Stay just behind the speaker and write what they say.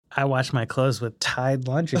I wash my clothes with Tide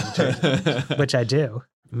laundry detergent, which I do.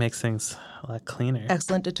 It makes things a lot cleaner.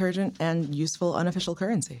 Excellent detergent and useful unofficial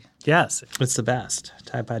currency. Yes, it's the best.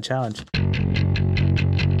 Tide Pod Challenge.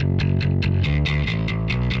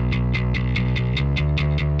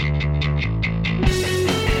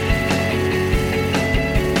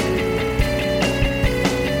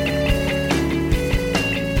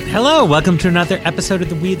 Hello, welcome to another episode of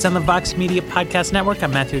The Weeds on the Vox Media Podcast Network.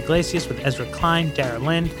 I'm Matthew Iglesias with Ezra Klein, Dara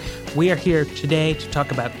Lind. We are here today to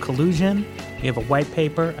talk about collusion. We have a white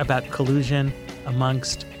paper about collusion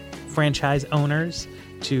amongst franchise owners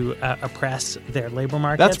to oppress their labor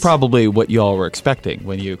markets. That's probably what you all were expecting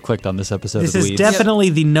when you clicked on this episode of The Weeds. This is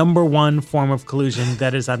definitely the number one form of collusion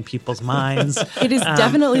that is on people's minds. It is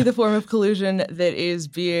definitely the form of collusion that is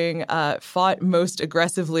being fought most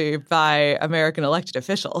aggressively by American elected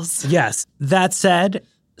officials. Yes. That said,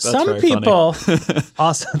 some people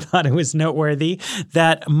also thought it was noteworthy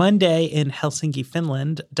that Monday in Helsinki,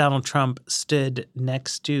 Finland, Donald Trump stood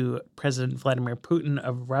next to President Vladimir Putin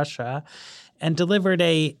of Russia and delivered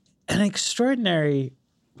an extraordinary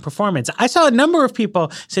performance. I saw a number of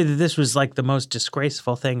people say that this was like the most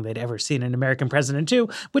disgraceful thing they'd ever seen an American president do,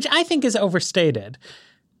 which I think is overstated.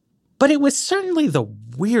 But it was certainly the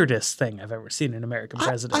weirdest thing I've ever seen an American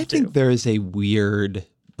president do. I think there is a weird,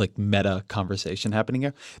 meta conversation happening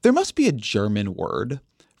here. There must be a German word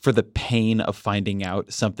for the pain of finding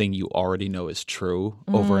out something you already know is true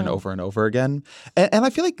over and over and over again. And I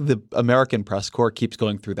feel like the American press corps keeps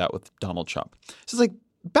going through that with Donald Trump. So it's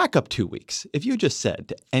back up 2 weeks. If you just said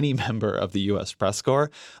to any member of the U.S. press corps,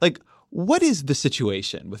 what is the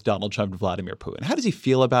situation with Donald Trump and Vladimir Putin? How does he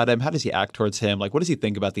feel about him? How does he act towards him? What does he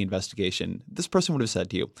think about the investigation? This person would have said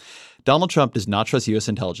to you, Donald Trump does not trust U.S.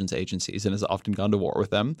 intelligence agencies and has often gone to war with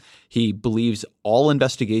them. He believes all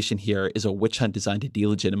investigation here is a witch hunt designed to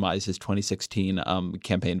delegitimize his 2016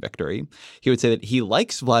 campaign victory. He would say that he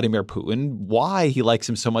likes Vladimir Putin. Why he likes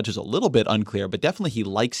him so much is a little bit unclear, but definitely he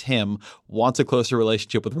likes him, wants a closer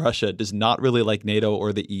relationship with Russia, does not really like NATO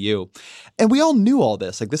or the EU. And we all knew all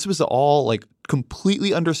this. This was all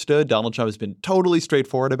completely understood. Donald Trump has been totally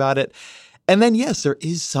straightforward about it. And then, yes, there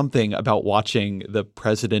is something about watching the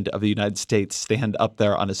president of the United States stand up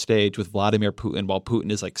there on a stage with Vladimir Putin while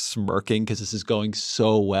Putin is smirking because this is going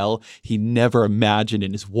so well. He never imagined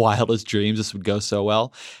in his wildest dreams this would go so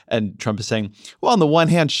well. And Trump is saying, well, on the one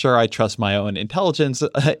hand, sure, I trust my own intelligence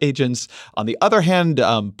agents. On the other hand,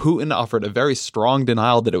 Putin offered a very strong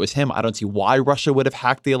denial that it was him. I don't see why Russia would have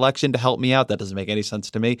hacked the election to help me out. That doesn't make any sense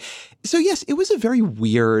to me. So, yes, it was a very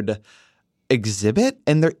weird exhibit.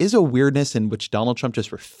 And there is a weirdness in which Donald Trump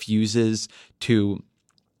just refuses to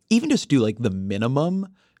even just do the minimum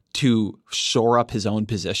to shore up his own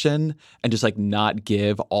position and just not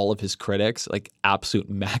give all of his critics absolute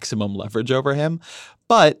maximum leverage over him.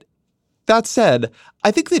 But that said,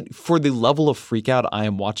 I think that for the level of freakout I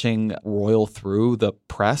am watching roil through the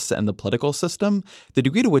press and the political system, the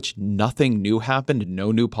degree to which nothing new happened,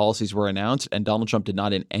 no new policies were announced, and Donald Trump did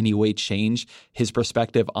not in any way change his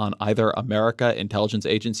perspective on either America, intelligence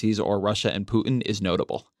agencies, or Russia and Putin is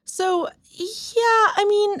notable. So,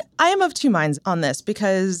 I am of two minds on this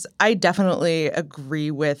because I definitely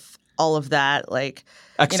agree with all of that.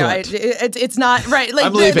 Excellent. It's not right.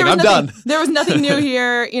 I'm leaving. I'm done. There was nothing new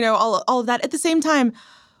here. All of that. At the same time,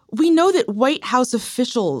 we know that White House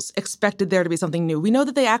officials expected there to be something new. We know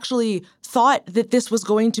that they actually thought that this was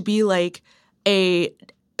going to be a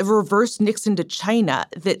reverse Nixon to China,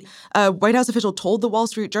 that a White House official told the Wall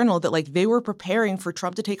Street Journal that they were preparing for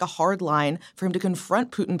Trump to take a hard line, for him to confront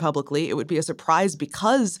Putin publicly. It would be a surprise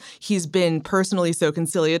because he's been personally so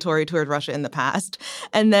conciliatory toward Russia in the past.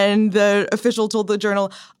 And then the official told the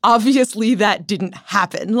Journal, obviously that didn't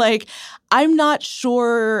happen. I'm not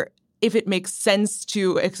sure if it makes sense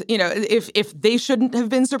to, if they shouldn't have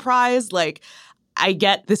been surprised. I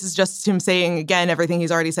get this is just him saying, again, everything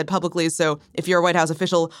he's already said publicly. So if you're a White House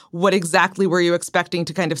official, what exactly were you expecting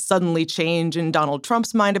to kind of suddenly change in Donald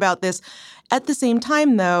Trump's mind about this? At the same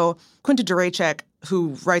time, though, Quinta Juracek, who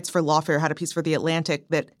writes for Lawfare, had a piece for The Atlantic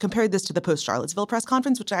that compared this to the post-Charlottesville press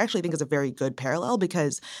conference, which I actually think is a very good parallel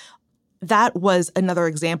because that was another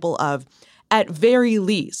example of, at very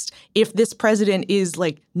least, if this president is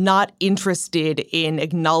not interested in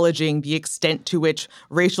acknowledging the extent to which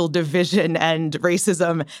racial division and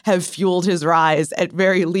racism have fueled his rise, at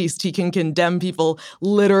very least he can condemn people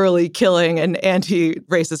literally killing an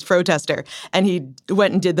anti-racist protester. And he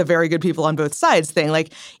went and did the very good people on both sides thing.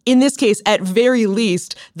 In this case, at very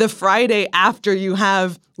least, the Friday after you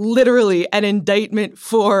have literally an indictment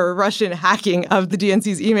for Russian hacking of the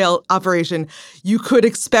DNC's email operation, you could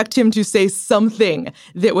expect him to say something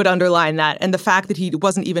that would underline that. And the fact that he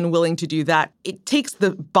wasn't even willing to do that, it takes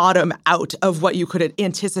the bottom out of what you could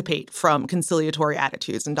anticipate from conciliatory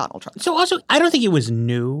attitudes in Donald Trump. So also, I don't think it was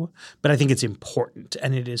new, but I think it's important,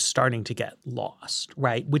 and it is starting to get lost,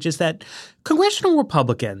 right? Which is that congressional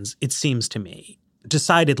Republicans, it seems to me,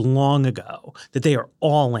 decided long ago that they are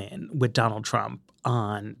all in with Donald Trump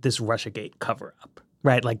on this Russiagate cover-up,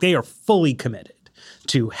 right? Like they are fully committed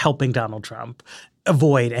to helping Donald Trump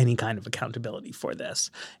avoid any kind of accountability for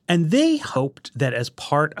this. And they hoped that as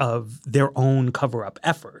part of their own cover-up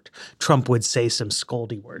effort, Trump would say some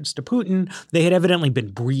scoldy words to Putin. They had evidently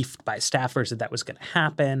been briefed by staffers that that was going to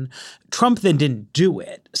happen. Trump then didn't do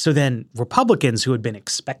it. So then Republicans who had been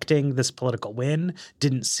expecting this political win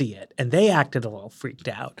didn't see it. And they acted a little freaked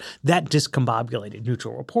out. That discombobulated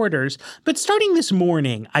neutral reporters. But starting this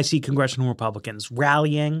morning, I see congressional Republicans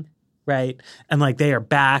rallying, right? And like they are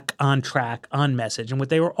back on track, on message. And what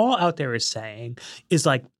they were all out there is saying is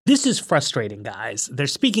like, this is frustrating, guys. They're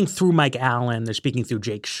speaking through Mike Allen. They're speaking through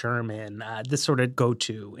Jake Sherman, this sort of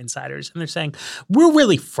go-to insiders. And they're saying, we're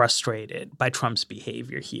really frustrated by Trump's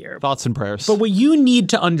behavior here. Thoughts and prayers. But what you need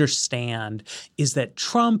to understand is that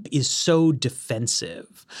Trump is so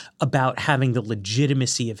defensive about having the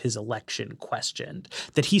legitimacy of his election questioned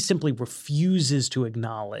that he simply refuses to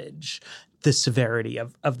acknowledge the severity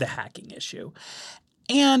of the hacking issue.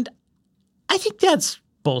 And I think that's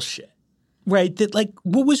bullshit, right? That like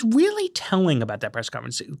what was really telling about that press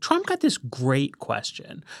conference, Trump got this great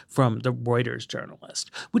question from the Reuters journalist,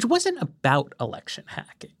 which wasn't about election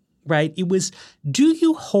hacking, right? It was, do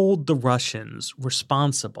you hold the Russians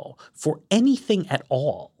responsible for anything at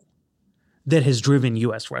all that has driven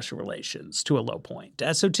U.S.-Russia relations to a low point?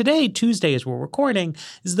 So today, Tuesday, as we're recording,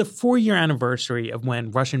 is the 4-year anniversary of when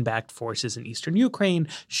Russian-backed forces in eastern Ukraine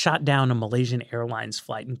shot down a Malaysian Airlines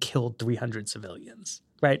flight and killed 300 civilians,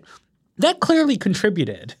 right? That clearly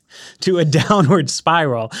contributed to a downward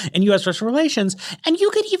spiral in U.S.-Russia relations. And you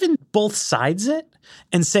could even both sides it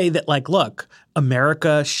and say that, like, look,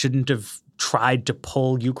 America shouldn't have tried to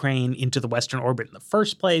pull Ukraine into the Western orbit in the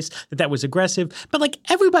first place, that was aggressive. But like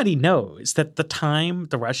everybody knows that the time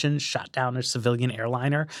the Russians shot down a civilian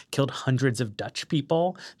airliner, killed hundreds of Dutch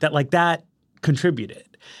people, that like that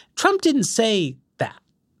contributed. Trump didn't say that,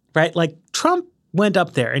 right? Like Trump went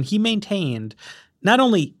up there and he maintained not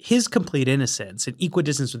only his complete innocence and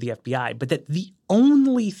equidistance with the FBI, but that the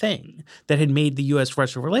only thing that had made the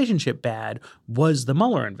U.S.-Russia relationship bad was the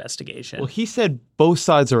Mueller investigation. Well, he said both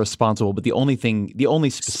sides are responsible, but the only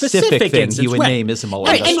specific thing he would name is the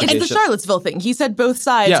Mueller investigation. And the Charlottesville thing. He said both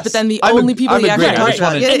sides, but then the only people he actually talked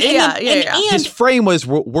about. His frame was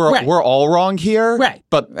we're all wrong here,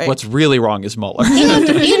 but what's really wrong is Mueller.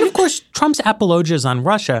 And of course, Trump's apologias on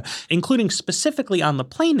Russia, including specifically on the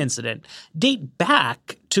plane incident, date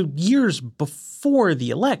back to years before the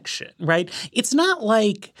election, right? It's not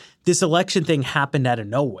like this election thing happened out of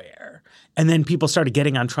nowhere and then people started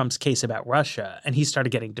getting on Trump's case about Russia and he started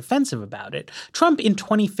getting defensive about it. Trump in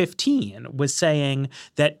 2015 was saying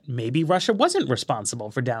that maybe Russia wasn't responsible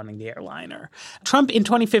for downing the airliner. Trump in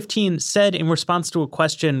 2015 said in response to a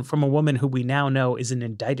question from a woman who we now know is an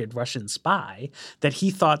indicted Russian spy that he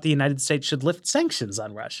thought the United States should lift sanctions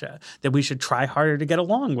on Russia, that we should try harder to get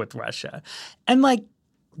along with Russia. And like,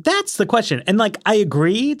 that's the question. And like, I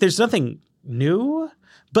agree, there's nothing new,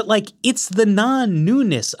 but like, it's the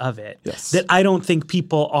non-newness of it that I don't think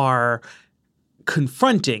people are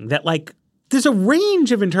confronting. That like, there's a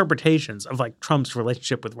range of interpretations of like Trump's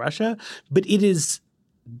relationship with Russia, but it is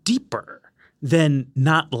deeper than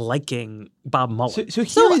not liking Bob Mueller. So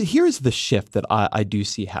here is the shift that I do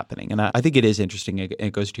see happening. And I think it is interesting. And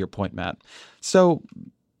it goes to your point, Matt. So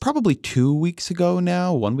probably 2 weeks ago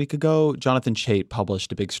now, 1 week ago, Jonathan Chait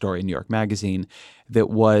published a big story in New York Magazine that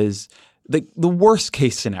was the worst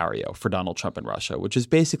case scenario for Donald Trump and Russia, which is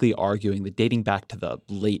basically arguing that dating back to the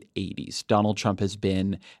late 80s, Donald Trump has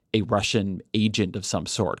been a Russian agent of some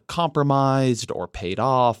sort, compromised or paid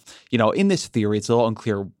off. You know, in this theory, it's a little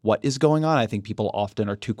unclear what is going on. I think people often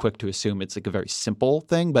are too quick to assume it's like a very simple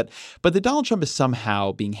thing, but that Donald Trump is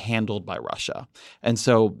somehow being handled by Russia. And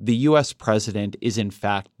so the U.S. president is in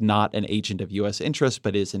fact not an agent of U.S. interests,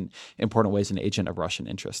 but is in important ways an agent of Russian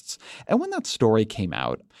interests. And when that story came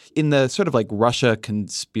out, in the sort of like Russia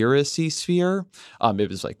conspiracy sphere, it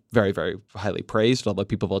was like very, very highly praised, although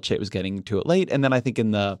people felt Chait was getting to it late. And then I think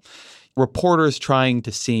in the Reporters trying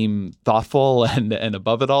to seem thoughtful and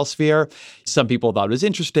above it all sphere. Some people thought it was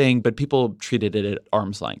interesting, but people treated it at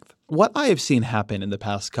arm's length. What I have seen happen in the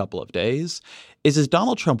past couple of days is as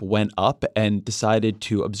Donald Trump went up and decided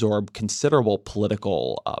to absorb considerable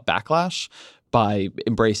political backlash by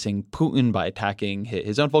embracing Putin, by attacking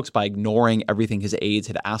his own folks, by ignoring everything his aides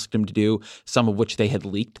had asked him to do, some of which they had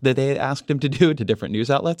leaked that they had asked him to do to different news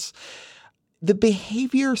outlets. The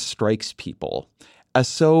behavior strikes people as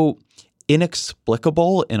so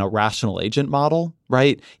inexplicable in a rational agent model,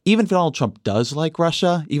 right? Even if Donald Trump does like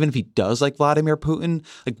Russia, even if he does like Vladimir Putin,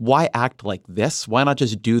 like why act like this? Why not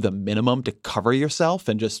just do the minimum to cover yourself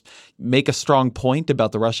and just make a strong point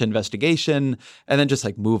about the Russia investigation and then just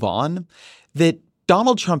like move on? That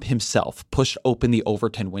Donald Trump himself pushed open the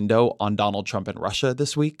Overton window on Donald Trump and Russia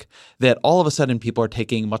this week, that all of a sudden people are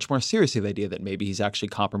taking much more seriously the idea that maybe he's actually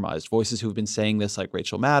compromised. Voices who have been saying this, like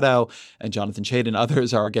Rachel Maddow and Jonathan Chait and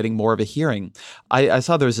others, are getting more of a hearing. I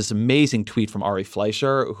saw there was this amazing tweet from Ari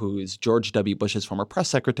Fleischer, who is George W. Bush's former press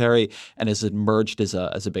secretary and has emerged as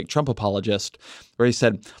a big Trump apologist, where he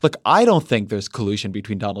said, look, I don't think there's collusion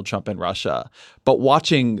between Donald Trump and Russia, but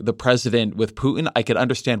watching the president with Putin, I could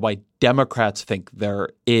understand why Democrats think there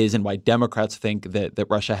is and why Democrats think that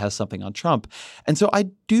Russia has something on Trump. And so I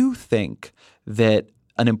do think that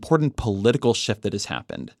an important political shift that has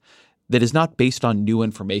happened that is not based on new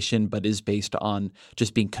information, but is based on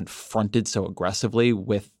just being confronted so aggressively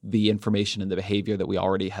with the information and the behavior that we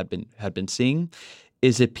already had been seeing,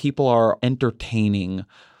 is that people are entertaining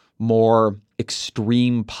more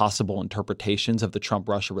extreme possible interpretations of the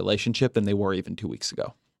Trump-Russia relationship than they were even 2 weeks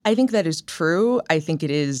ago. I think that is true. I think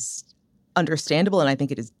it is understandable, and I think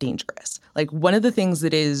it is dangerous. Like, one of the things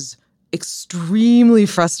that is extremely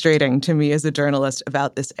frustrating to me as a journalist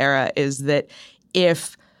about this era is that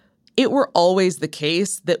if it were always the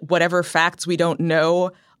case that whatever facts we don't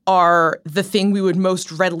know are the thing we would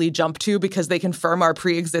most readily jump to because they confirm our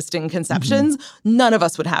pre-existing conceptions, none of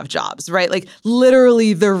us would have jobs, right? Like,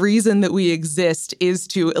 literally the reason that we exist is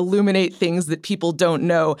to illuminate things that people don't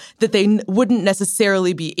know that they wouldn't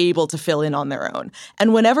necessarily be able to fill in on their own.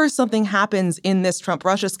 And whenever something happens in this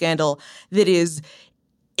Trump-Russia scandal that is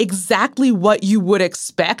exactly what you would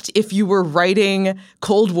expect if you were writing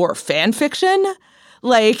Cold War fan fiction,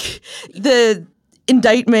 like the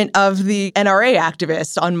indictment of the NRA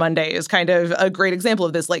activist on Monday is kind of a great example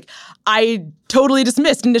of this. Like, I totally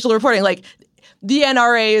dismissed initial reporting. Like, the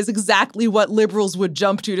NRA is exactly what liberals would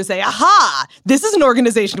jump to say, aha, this is an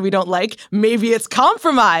organization we don't like. Maybe it's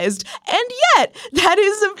compromised. And yet,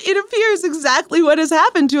 it appears exactly what has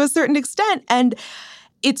happened to a certain extent. And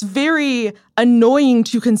it's very annoying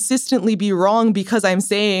to consistently be wrong because I'm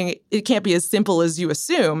saying it can't be as simple as you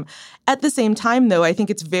assume. At the same time, though, I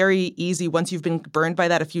think it's very easy once you've been burned by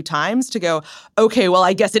that a few times to go, okay, well,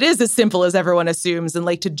 I guess it is as simple as everyone assumes, and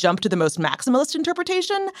like to jump to the most maximalist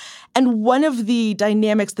interpretation. And one of the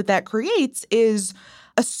dynamics that creates is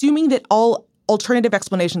assuming that all alternative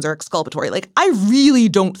explanations are exculpatory. Like, I really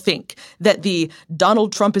don't think that the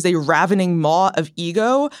Donald Trump is a ravening maw of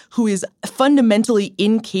ego who is fundamentally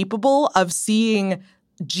incapable of seeing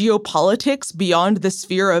geopolitics beyond the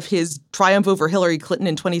sphere of his triumph over Hillary Clinton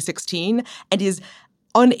in 2016 and is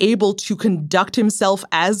unable to conduct himself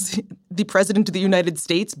as the president of the United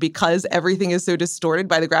States because everything is so distorted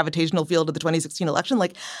by the gravitational field of the 2016 election.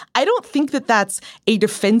 Like, I don't think that that's a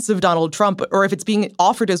defense of Donald Trump, or if it's being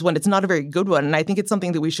offered as one, it's not a very good one. And I think it's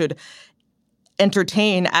something that we should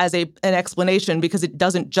entertain as an explanation because it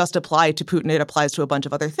doesn't just apply to Putin, it applies to a bunch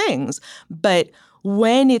of other things. But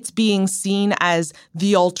when it's being seen as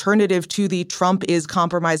the alternative to the Trump is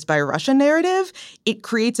compromised by Russia narrative, it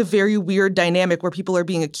creates a very weird dynamic where people are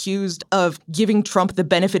being accused of giving Trump the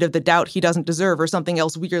benefit of the doubt he doesn't deserve or something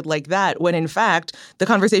else weird like that, when in fact, the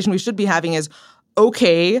conversation we should be having is,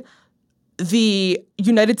 okay, the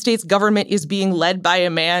United States government is being led by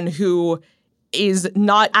a man who is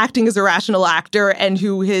not acting as a rational actor and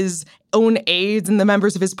who his own aides and the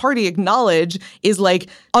members of his party acknowledge is like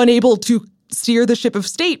unable to steer the ship of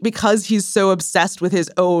state because he's so obsessed with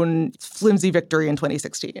his own flimsy victory in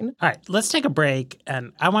 2016. All right, let's take a break,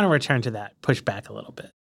 and I want to return to that, push back a little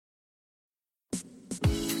bit.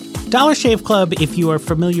 Dollar Shave Club, if you are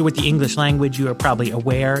familiar with the English language, you are probably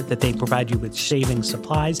aware that they provide you with shaving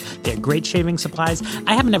supplies. They have great shaving supplies.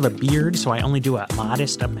 I happen to have a beard, so I only do a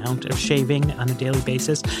modest amount of shaving on a daily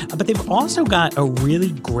basis. But they've also got a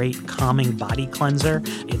really great calming body cleanser.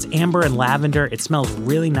 It's amber and lavender. It smells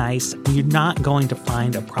really nice. You're not going to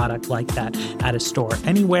find a product like that at a store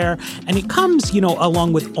anywhere. And it comes,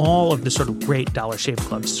 along with all of the sort of great Dollar Shave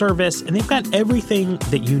Club service. And they've got everything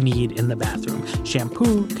that you need in the bathroom.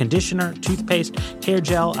 Shampoo, conditioner, conditioner, toothpaste, hair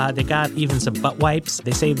gel. They got even some butt wipes.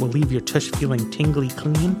 They say it will leave your tush feeling tingly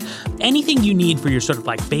clean. Anything you need for your sort of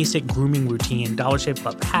like basic grooming routine, Dollar Shave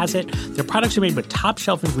Club has it. Their products are made with top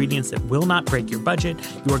shelf ingredients that will not break your budget.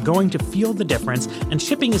 You are going to feel the difference, and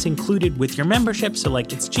shipping is included with your membership. So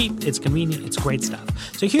like it's cheap, it's convenient, it's great stuff.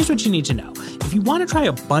 So here's what you need to know. If you want to try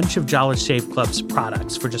a bunch of Dollar Shave Club's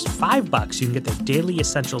products for just $5, you can get their Daily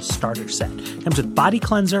Essentials Starter Set. It comes with body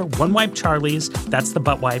cleanser, One Wipe Charlie's, that's the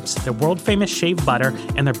butt wipes, their world-famous shave butter,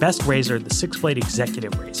 and their best razor, the 6-blade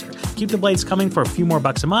Executive Razor. Keep the blades coming for a few more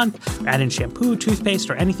bucks a month. Add in shampoo, toothpaste,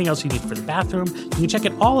 or anything else you need for the bathroom. You can check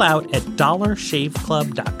it all out at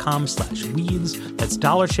dollarshaveclub.com/weeds. That's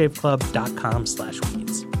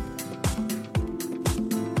dollarshaveclub.com/weeds.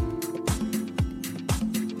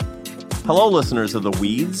 Hello, listeners of The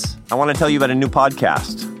Weeds. I want to tell you about a new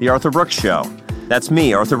podcast, The Arthur Brooks Show. That's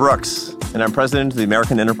me, Arthur Brooks, and I'm president of the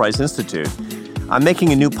American Enterprise Institute. I'm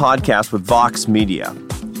making a new podcast with Vox Media.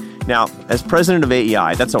 Now, as president of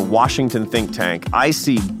AEI, that's a Washington think tank, I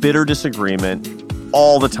see bitter disagreement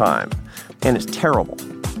all the time, and it's terrible.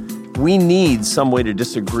 We need some way to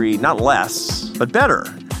disagree, not less, but better.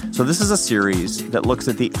 So this is a series that looks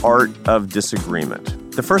at the art of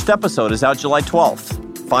disagreement. The first episode is out July 12th.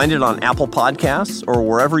 Find it on Apple Podcasts or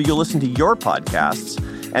wherever you listen to your podcasts.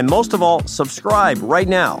 And most of all, subscribe right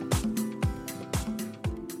now.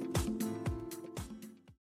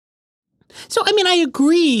 So, I mean, I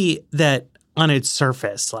agree that on its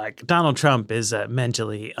surface, like Donald Trump is a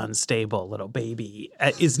mentally unstable little baby,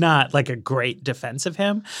 is not like a great defense of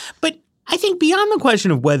him. But I think beyond the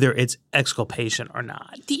question of whether it's exculpation or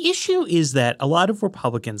not, the issue is that a lot of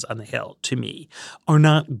Republicans on the Hill, to me, are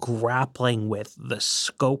not grappling with the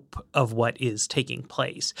scope of what is taking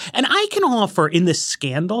place. And I can offer, in the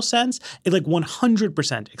scandal sense, a like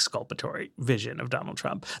 100% exculpatory vision of Donald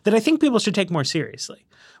Trump that I think people should take more seriously.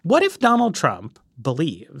 What if Donald Trump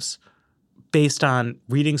believes, based on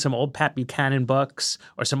reading some old Pat Buchanan books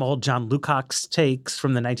or some old John Lukács takes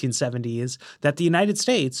from the 1970s, that the United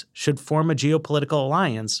States should form a geopolitical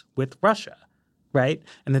alliance with Russia, right?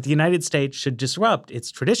 And that the United States should disrupt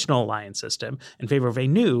its traditional alliance system in favor of a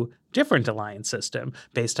new, different alliance system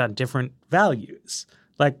based on different values.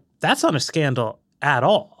 Like, that's not a scandal at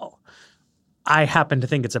all. I happen to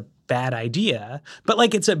think it's a bad idea, but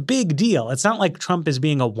like it's a big deal. It's not like Trump is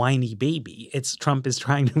being a whiny baby. It's Trump is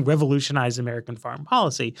trying to revolutionize American foreign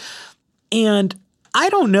policy. And I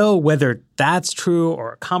don't know whether that's true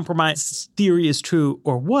or a compromise theory is true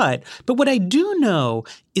or what, but what I do know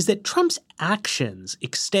is that Trump's actions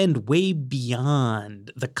extend way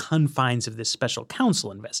beyond the confines of this special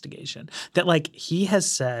counsel investigation. That like he has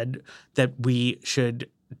said that we should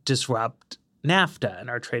disrupt NAFTA and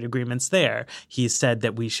our trade agreements there. He said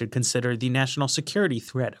that we should consider the national security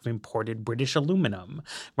threat of imported British aluminum,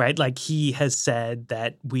 right? Like he has said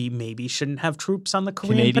that we maybe shouldn't have troops on the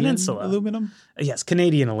Korean Peninsula. Aluminum? Yes,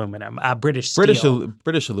 Canadian aluminum, British steel.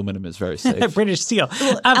 British aluminum is very safe. British steel.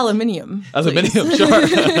 Well, aluminium. Aluminium,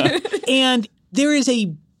 sure. And there is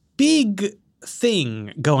a big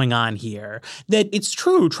thing going on here that it's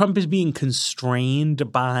true Trump is being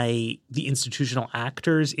constrained by the institutional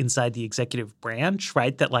actors inside the executive branch,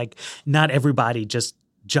 right? That like not everybody just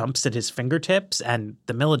jumps at his fingertips, and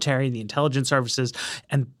the military, the intelligence services,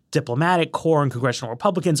 and diplomatic corps and congressional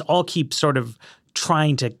Republicans all keep sort of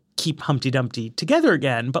trying to keep Humpty Dumpty together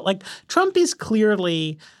again. But like Trump is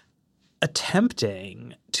clearly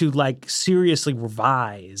attempting to like seriously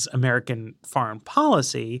revise American foreign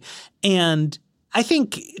policy. And I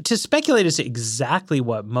think to speculate as to exactly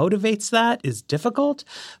what motivates that is difficult,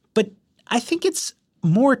 but I think it's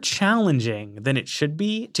more challenging than it should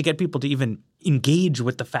be to get people to even engage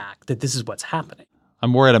with the fact that this is what's happening.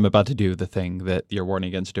 I'm worried I'm about to do the thing that you're warning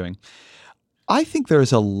against doing. I think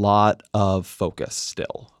there's a lot of focus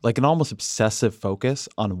still, like an almost obsessive focus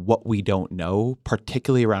on what we don't know,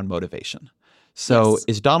 particularly around motivation. So Yes.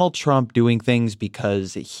 Is Donald Trump doing things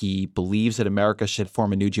because he believes that America should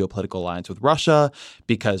form a new geopolitical alliance with Russia,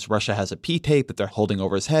 because Russia has a P-tape that they're holding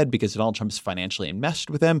over his head, because Donald Trump is financially enmeshed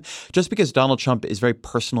with him, just because Donald Trump is very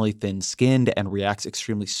personally thin-skinned and reacts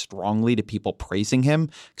extremely strongly to people praising him,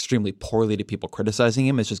 extremely poorly to people criticizing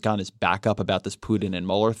him, has just gotten his back up about this Putin and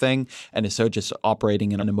Mueller thing, and is so just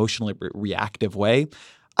operating in an emotionally reactive way?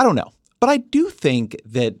 I don't know. But I do think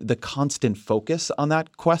that the constant focus on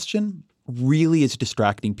that question really is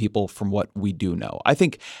distracting people from what we do know. I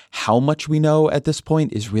think how much we know at this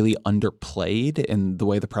point is really underplayed in the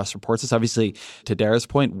way the press reports this. Obviously, to Dara's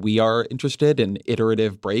point, we are interested in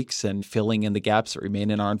iterative breaks and filling in the gaps that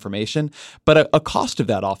remain in our information. But a cost of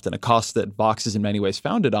that often, a cost that Vox is in many ways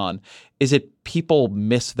founded on, is that people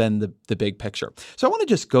miss then the big picture. So I want to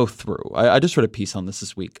just go through, I just wrote a piece on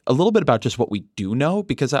this week, a little bit about just what we do know,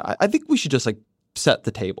 because I think we should just set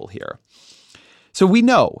the table here. So we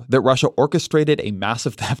know that Russia orchestrated a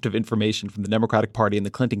massive theft of information from the Democratic Party and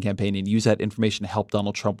the Clinton campaign and used that information to help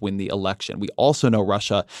Donald Trump win the election. We also know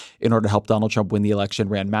Russia, in order to help Donald Trump win the election,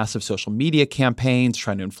 ran massive social media campaigns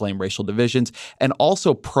trying to inflame racial divisions and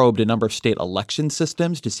also probed a number of state election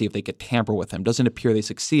systems to see if they could tamper with them. Doesn't appear they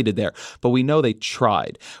succeeded there, but we know they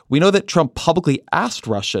tried. We know that Trump publicly asked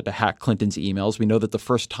Russia to hack Clinton's emails. We know that the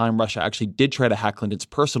first time Russia actually did try to hack Clinton's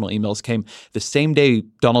personal emails came the same day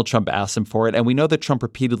Donald Trump asked him for it. And we know that Trump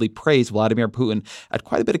repeatedly praised Vladimir Putin at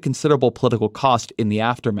quite a bit of considerable political cost in the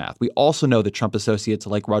aftermath. We also know that Trump associates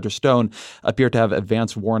like Roger Stone appear to have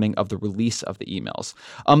advance warning of the release of the emails.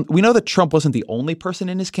 We know that Trump wasn't the only person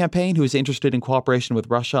in his campaign who was interested in cooperation with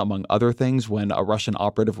Russia, among other things, when a Russian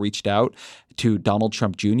operative reached out to Donald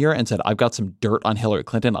Trump Jr. and said, "I've got some dirt on Hillary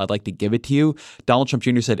Clinton. I'd like to give it to you." Donald Trump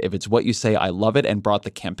Jr. said, "If it's what you say, I love it," and brought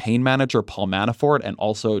the campaign manager, Paul Manafort, and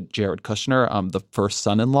also Jared Kushner, the first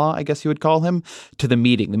son-in-law, I guess you would call him, to the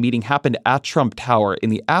meeting. The meeting happened at Trump Tower. In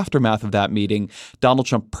the aftermath of that meeting, Donald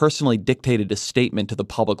Trump personally dictated a statement to the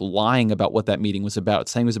public lying about what that meeting was about,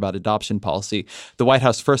 saying it was about adoption policy. The White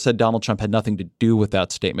House first said Donald Trump had nothing to do with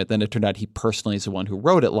that statement. Then it turned out he personally is the one who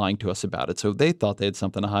wrote it, lying to us about it. So they thought they had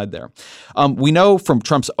something to hide there. We know from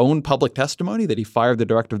Trump's own public testimony that he fired the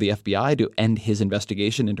director of the FBI to end his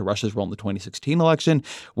investigation into Russia's role in the 2016 election.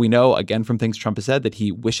 We know, again, from things Trump has said, that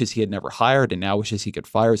he wishes he had never hired and now wishes he could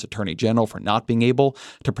fire his attorney general for not being able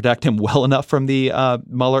to protect him well enough from the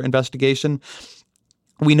Mueller investigation.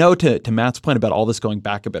 We know, to Matt's point about all this going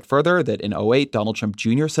back a bit further, that in 2008, Donald Trump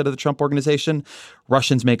Jr. said of the Trump Organization,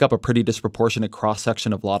 Russians make up a pretty disproportionate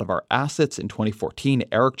cross-section of a lot of our assets. In 2014,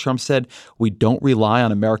 Eric Trump said, "We don't rely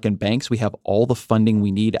on American banks. We have all the funding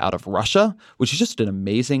we need out of Russia," which is just an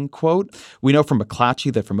amazing quote. We know from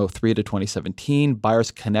McClatchy that from 2003 to 2017,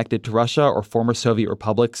 buyers connected to Russia or former Soviet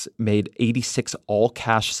republics made 86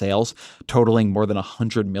 all-cash sales, totaling more than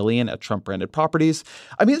 $100 million at Trump-branded properties.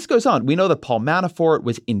 I mean, this goes on. We know that Paul Manafort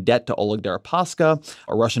was in debt to Oleg Deripaska,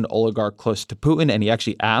 a Russian oligarch close to Putin, and he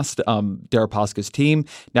actually asked Deripaska's team,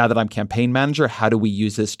 "Now that I'm campaign manager, how do we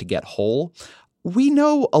use this to get whole?" We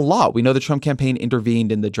know a lot. We know the Trump campaign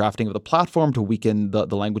intervened in the drafting of the platform to weaken the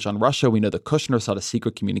language on Russia. We know that Kushner sought a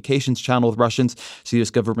secret communications channel with Russians so the U.S.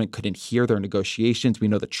 government couldn't hear their negotiations. We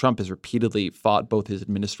know that Trump has repeatedly fought both his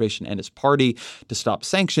administration and his party to stop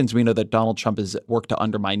sanctions. We know that Donald Trump has worked to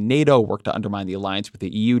undermine NATO, worked to undermine the alliance with the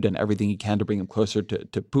EU, done everything he can to bring him closer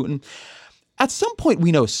to Putin. At some point,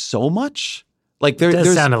 we know so much. It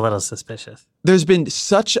does sound a little suspicious. There's been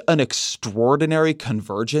such an extraordinary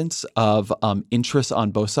convergence of interests on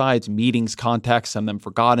both sides, meetings, contacts, some of them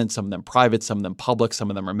forgotten, some of them private, some of them public, some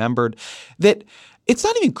of them remembered, that it's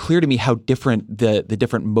not even clear to me how different the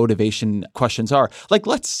different motivation questions are.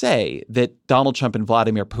 Let's say that Donald Trump and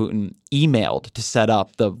Vladimir Putin emailed to set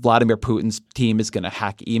up the Vladimir Putin's team is going to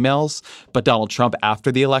hack emails, but Donald Trump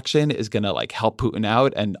after the election is going to help Putin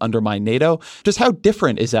out and undermine NATO. Just how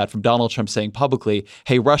different is that from Donald Trump saying publicly,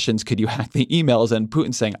 "Hey, Russians, could you hack the emails?" and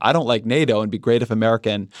Putin saying, "I don't like NATO and it'd be great if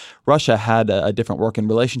America and Russia had a different working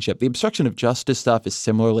relationship." The obstruction of justice stuff is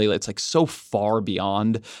similarly, it's so far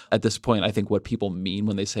beyond at this point, I think, what people mean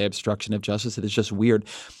when they say obstruction of justice. It is just weird.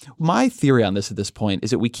 My theory on this at this point is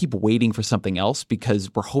that we keep waiting for something else because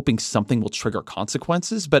we're hoping something will trigger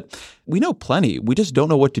consequences, but we know plenty. We just don't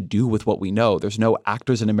know what to do with what we know. There's no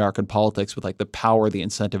actors in American politics with the power, the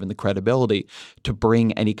incentive, and the credibility to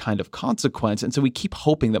bring any kind of consequence. And so we keep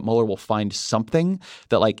hoping that Mueller will find something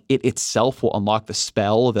that it itself will unlock the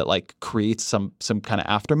spell that creates some kind of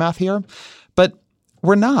aftermath here. But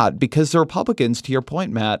we're not, because the Republicans, to your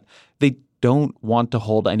point, Matt, they don't want to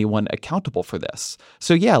hold anyone accountable for this.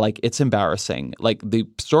 So yeah, it's embarrassing. The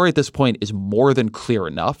story at this point is more than clear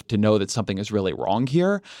enough to know that something is really wrong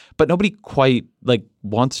here, but nobody quite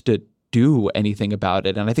wants to do anything about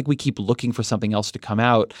it. And I think we keep looking for something else to come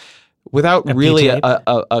out without really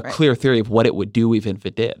a clear theory of what it would do even if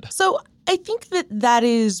it did. So I think that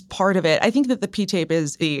is part of it. I think that the P-tape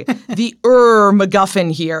is the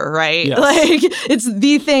MacGuffin here, right? Yes. It's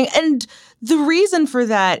the thing. And the reason for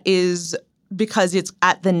that is because it's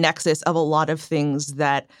at the nexus of a lot of things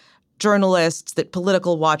that journalists, that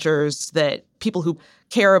political watchers, that people who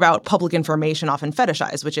care about public information often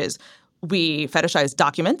fetishize, which is we fetishize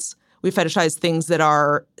documents, We fetishize things that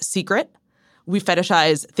are secret. We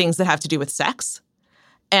fetishize things that have to do with sex.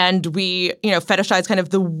 And we, fetishize kind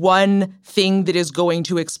of the one thing that is going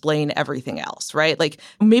to explain everything else, right? Like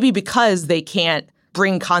maybe because they can't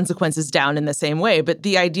bring consequences down in the same way. But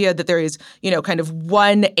the idea that there is, kind of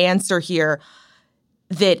one answer here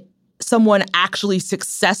that someone actually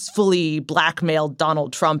successfully blackmailed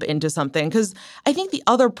Donald Trump into something. Because I think the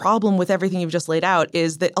other problem with everything you've just laid out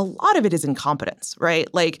is that a lot of it is incompetence, right?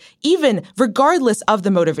 Like even regardless of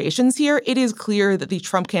the motivations here, it is clear that the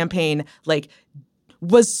Trump campaign,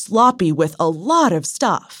 was sloppy with a lot of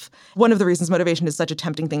stuff. One of the reasons motivation is such a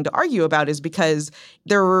tempting thing to argue about is because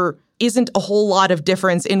there isn't a whole lot of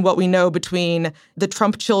difference in what we know between the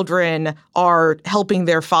Trump children are helping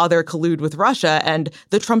their father collude with Russia and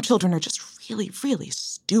the Trump children are just really, really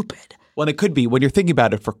stupid. Well, it could be, when you're thinking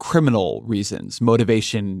about it for criminal reasons,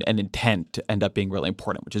 motivation and intent end up being really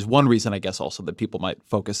important, which is one reason, I guess, also that people might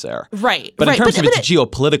focus there. Right. But in terms of its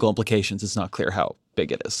geopolitical implications, it's not clear how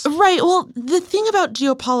big it is. Right. Well, the thing about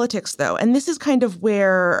geopolitics, though, and this is kind of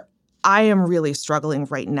where I am really struggling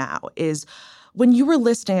right now, is when you were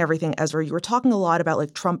listing everything, Ezra, you were talking a lot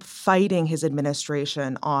about Trump fighting his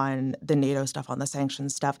administration on the NATO stuff, on the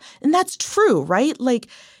sanctions stuff. And that's true, right?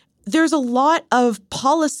 There's a lot of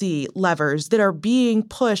policy levers that are being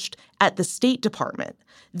pushed at the State Department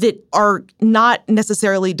that are not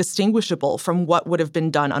necessarily distinguishable from what would have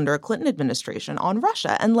been done under a Clinton administration on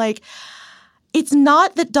Russia. And it's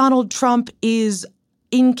not that Donald Trump is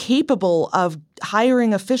incapable of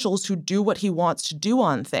hiring officials who do what he wants to do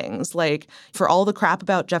on things. For all the crap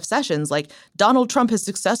about Jeff Sessions, Donald Trump has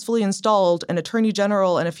successfully installed an attorney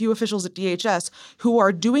general and a few officials at DHS who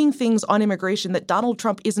are doing things on immigration that Donald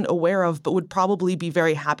Trump isn't aware of but would probably be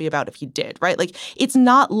very happy about if he did, right? It's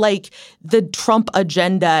not like the Trump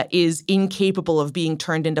agenda is incapable of being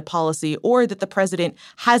turned into policy or that the president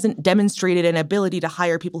hasn't demonstrated an ability to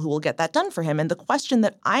hire people who will get that done for him. And the question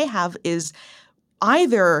that I have is,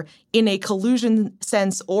 either in a collusion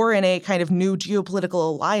sense or in a kind of new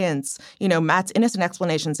geopolitical alliance, Matt's innocent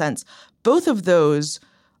explanation sense, both of those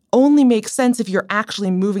only make sense if you're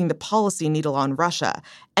actually moving the policy needle on Russia.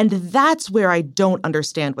 And that's where I don't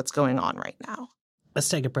understand what's going on right now. Let's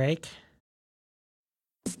take a break.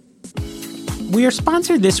 We are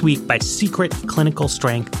sponsored this week by Secret Clinical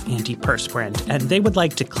Strength Antiperspirant, and they would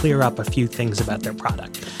like to clear up a few things about their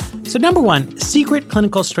product. So number one, Secret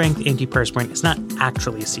Clinical Strength Antiperspirant is not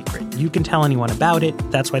actually a secret. You can tell anyone about it.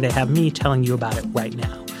 That's why they have me telling you about it right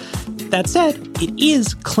now. That said, it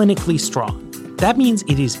is clinically strong. That means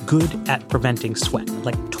it is good at preventing sweat,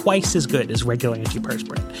 twice as good as regular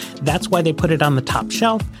antiperspirant. That's why they put it on the top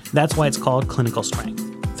shelf. That's why it's called clinical strength.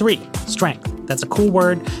 3, strength. That's a cool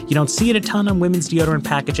word. You don't see it a ton on women's deodorant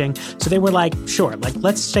packaging. So they were sure,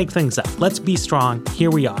 let's shake things up. Let's be strong. Here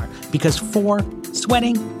we are. Because 4,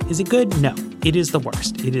 sweating. Is it good? No, it is the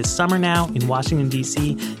worst. It is summer now in Washington,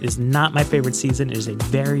 D.C. It is not my favorite season. It is a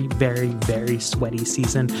very, very, very sweaty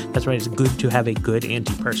season. That's why it's good to have a good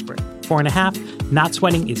antiperspirant. 4.5, not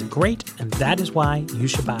sweating is great, and that is why you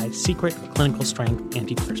should buy Secret Clinical Strength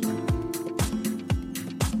Antiperspirant.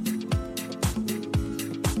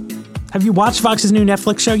 Have you watched Vox's new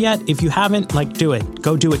Netflix show yet? If you haven't, do it.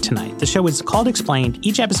 Go do it tonight. The show is called Explained.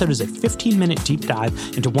 Each episode is a 15-minute deep dive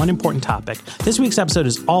into one important topic. This week's episode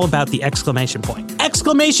is all about the exclamation point.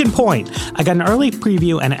 Exclamation point! I got an early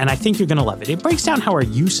preview, and I think you're going to love it. It breaks down how our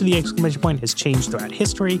use of the exclamation point has changed throughout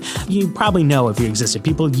history. You probably know if you existed,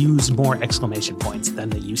 people use more exclamation points than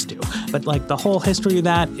they used to. But, the whole history of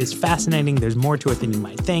that is fascinating. There's more to it than you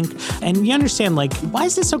might think. And you understand, why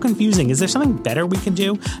is this so confusing? Is there something better we can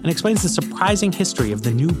do? And explains the surprising history of the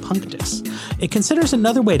new punctus. It considers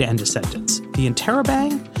another way to end a sentence, the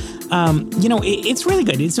interrobang. It's really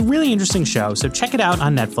good. It's a really interesting show, so check it out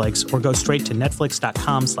on Netflix or go straight to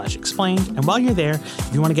netflix.com/explained. And while you're there, if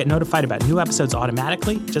you want to get notified about new episodes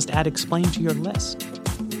automatically, just add Explained to your list.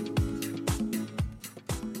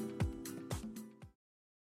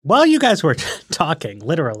 While you guys were talking,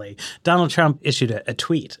 literally, Donald Trump issued a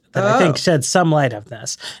tweet that I think shed some light on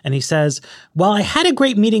this. And he says, while I had a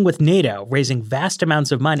great meeting with NATO, raising vast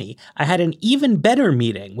amounts of money, I had an even better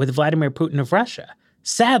meeting with Vladimir Putin of Russia.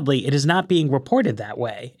 Sadly, it is not being reported that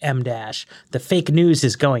way, The fake news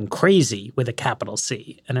is going crazy with a capital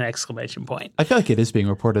C and an exclamation point. I feel like it is being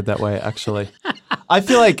reported that way, actually. I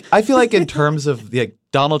feel like in terms of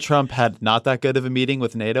Donald Trump had not that good of a meeting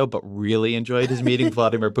with NATO, but really enjoyed his meeting with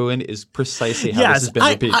Vladimir Putin is precisely how this has been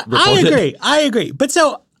reported. I agree. But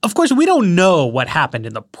so Of course, we don't know what happened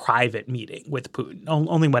in the private meeting with Putin,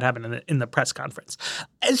 only what happened in the press conference.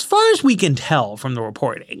 As far as we can tell from the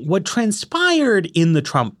reporting, what transpired in the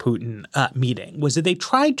Trump-Putin meeting was that they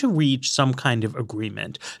tried to reach some kind of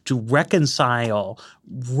agreement to reconcile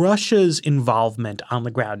Russia's involvement on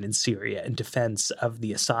the ground in Syria in defense of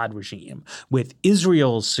the Assad regime with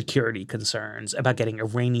Israel's security concerns about getting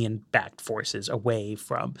Iranian-backed forces away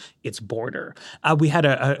from its border. We had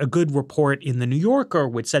a good report in The New Yorker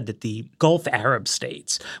which said that the Gulf Arab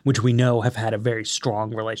states, which we know have had a very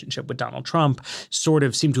strong relationship with Donald Trump, sort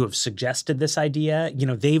of seem to have suggested this idea. You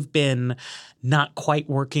know, they've been not quite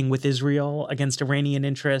working with Israel against Iranian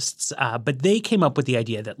interests, but they came up with the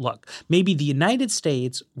idea that, look, maybe the United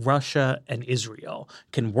States, Russia, and Israel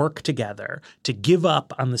can work together to give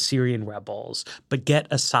up on the Syrian rebels, but get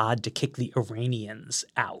Assad to kick the Iranians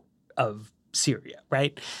out of Syria,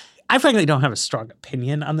 right? I frankly don't have a strong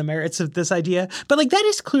opinion on the merits of this idea, but like that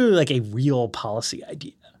is clearly like a real policy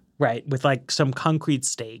idea, right? With like some concrete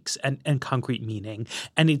stakes and concrete meaning.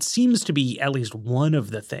 And it seems to be at least one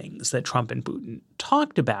of the things that Trump and Putin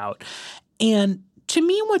talked about. And to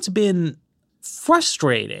me, what's been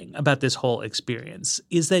frustrating about this whole experience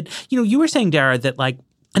is that, you know, you were saying, Dara, that like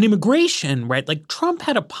on immigration, right, like Trump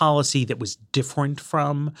had a policy that was different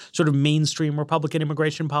from sort of mainstream Republican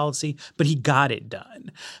immigration policy, but he got it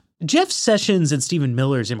done. Jeff Sessions and Stephen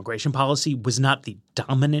Miller's immigration policy was not the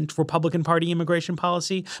dominant Republican Party immigration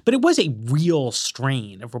policy, but it was a real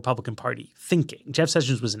strain of Republican Party thinking. Jeff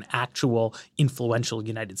Sessions was an actual influential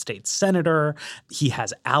United States senator. He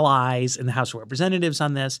has allies in the House of Representatives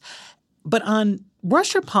on this. But on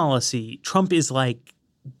Russia policy, Trump is like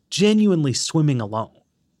genuinely swimming alone.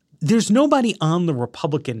 There's nobody on the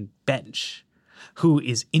Republican bench who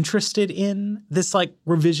is interested in this like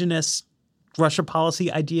revisionist Russia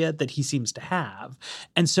policy idea that he seems to have.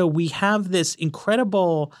 And so we have this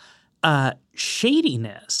incredible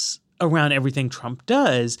shadiness around everything Trump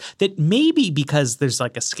does that may be because there's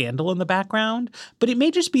like a scandal in the background, but it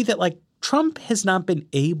may just be that like Trump has not been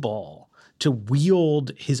able to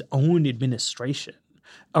wield his own administration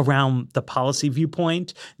around the policy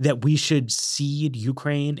viewpoint that we should cede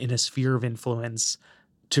Ukraine in a sphere of influence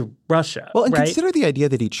to Russia. Well, and right? Consider the idea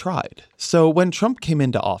that he tried. So when Trump came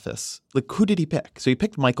into office, like who did he pick? So he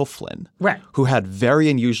picked Michael Flynn, right, who had very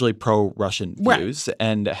unusually pro-Russian views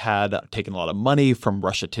and had taken a lot of money from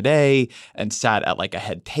Russia Today and sat at like a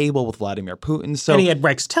head table with Vladimir Putin. So and he had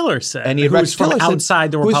Rex Tillerson, and he had who Rex was from Tillerson,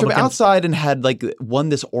 outside the who was Republican. from outside and had like won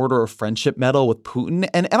this Order of Friendship medal with Putin.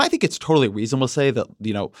 And I think it's totally reasonable to say that,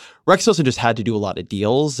 you know, Rex Tillerson just had to do a lot of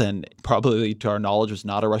deals and probably, to our knowledge, was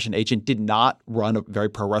not a Russian agent, did not run a very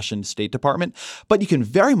pro-Russian State Department. But you can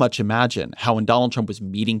very much imagine how when Donald Trump was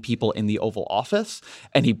meeting people in the Oval Office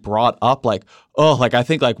and he brought up like, oh, like I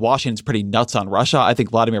think like Washington's pretty nuts on Russia. I think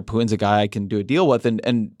Vladimir Putin's a guy I can do a deal with. And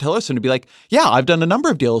Tillerson would be like, yeah, I've done a number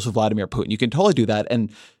of deals with Vladimir Putin. You can totally do that.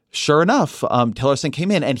 And sure enough, Tillerson came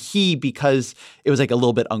in and he, because it was like a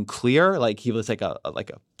little bit unclear, like he was like a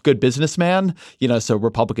good businessman, you know, so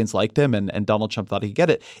Republicans liked him and Donald Trump thought he could get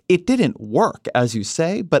it. It didn't work, as you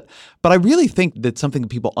say, but I really think that something that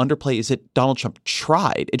people underplay is that Donald Trump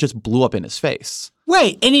tried. It just blew up in his face.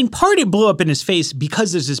 Right. And in part it blew up in his face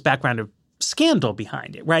because there's this background of scandal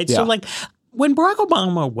behind it, right? Yeah. So like when Barack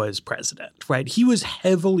Obama was president, right, he was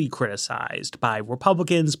heavily criticized by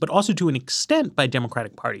Republicans, but also to an extent by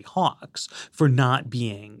Democratic Party hawks for not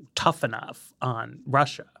being tough enough on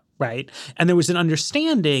Russia. Right. And there was an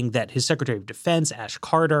understanding that his Secretary of Defense, Ash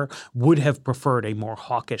Carter, would have preferred a more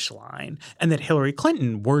hawkish line and that Hillary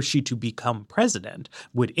Clinton, were she to become president,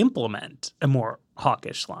 would implement a more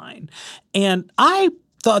hawkish line. And I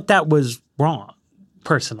thought that was wrong,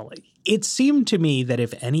 personally. It seemed to me that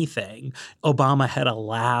if anything, Obama had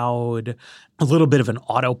allowed a little bit of an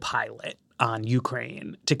autopilot on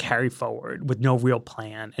Ukraine to carry forward with no real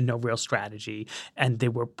plan and no real strategy. And they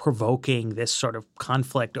were provoking this sort of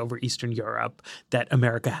conflict over Eastern Europe that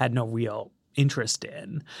America had no real interest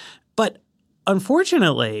in. But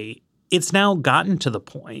unfortunately, it's now gotten to the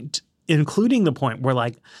point, including the point where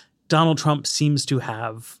like Donald Trump seems to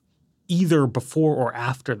have either before or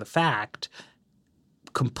after the fact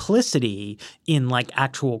complicity in like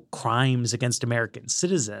actual crimes against American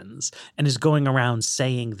citizens and is going around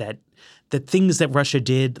saying that the things that Russia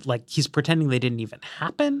did, like he's pretending they didn't even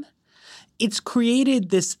happen. It's created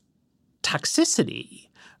this toxicity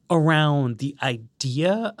around the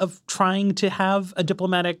idea of trying to have a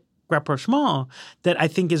diplomatic rapprochement that I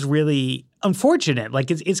think is really unfortunate.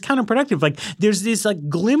 Like it's counterproductive. Like there's these like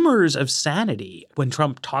glimmers of sanity when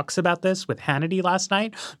Trump talks about this with Hannity last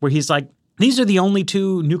night, where he's like, these are the only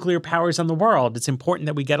two nuclear powers in the world. It's important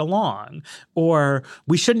that we get along. Or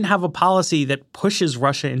we shouldn't have a policy that pushes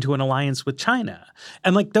Russia into an alliance with China.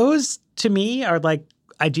 And like those, to me, are like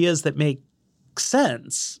ideas that make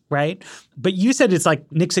sense, right? But you said it's like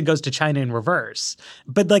Nixon goes to China in reverse.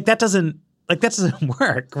 But like that doesn't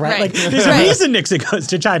work, right? Like there's a reason Nixon goes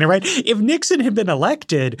to China, right? If Nixon had been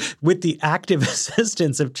elected with the active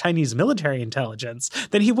assistance of Chinese military intelligence,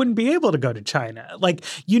 then he wouldn't be able to go to China. Like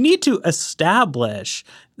you need to establish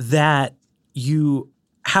that you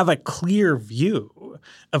have a clear view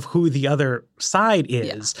of who the other side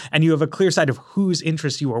is, and you have a clear side of whose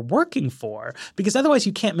interests you are working for, because otherwise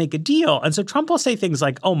you can't make a deal. And so Trump will say things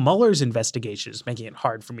like, oh, Mueller's investigation is making it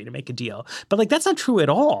hard for me to make a deal. But like that's not true at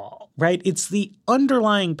all, right? It's the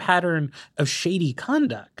underlying pattern of shady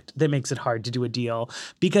conduct that makes it hard to do a deal,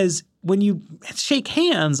 because when you shake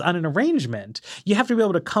hands on an arrangement, you have to be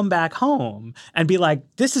able to come back home and be like,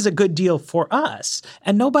 this is a good deal for us.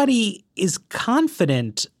 And nobody is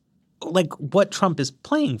confident like what Trump is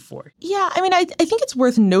playing for. Yeah, I mean, I think it's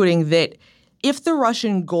worth noting that if the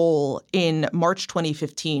Russian goal in March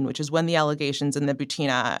 2015, which is when the allegations in the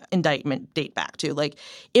Butina indictment date back to, like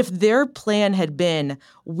if their plan had been,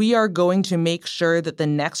 we are going to make sure that the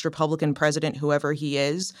next Republican president, whoever he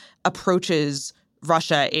is, approaches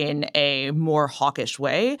Russia in a more hawkish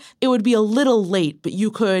way, it would be a little late, but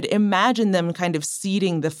you could imagine them kind of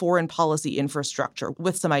seeding the foreign policy infrastructure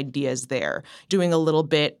with some ideas there, doing a little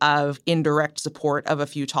bit of indirect support of a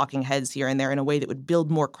few talking heads here and there in a way that would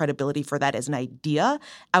build more credibility for that as an idea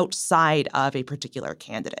outside of a particular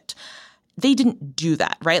candidate. They didn't do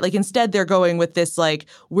that, right? Like instead they're going with this like,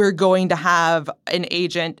 we're going to have an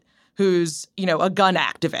agent who's, you know, a gun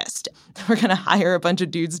activist. We're going to hire a bunch of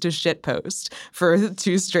dudes to shitpost for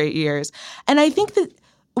 2 straight years. And I think that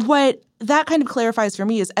what that kind of clarifies for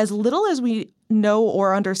me is as little as we know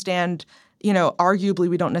or understand, you know, arguably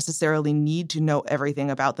we don't necessarily need to know everything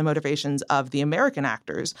about the motivations of the American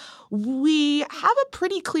actors. We have a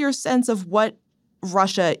pretty clear sense of what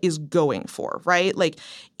Russia is going for, right? Like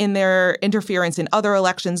in their interference in other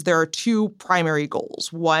elections, there are 2 primary goals.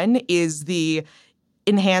 One is the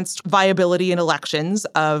enhanced viability in elections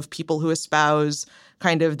of people who espouse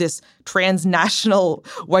kind of this transnational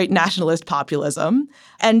white nationalist populism.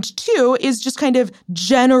 And 2 is just kind of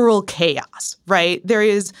general chaos, right? There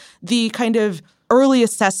is the kind of early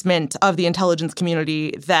assessment of the intelligence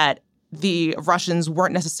community that the Russians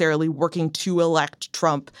weren't necessarily working to elect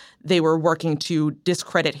Trump. They were working to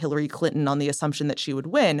discredit Hillary Clinton on the assumption that she would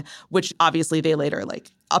win, which obviously they later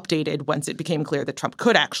updated once it became clear that Trump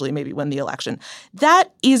could actually maybe win the election.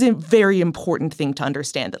 That is a very important thing to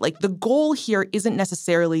understand. That the goal here isn't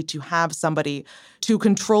necessarily to have somebody to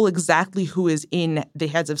control exactly who is in the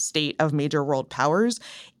heads of state of major world powers.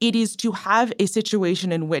 It is to have a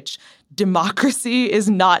situation in which democracy is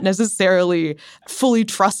not necessarily fully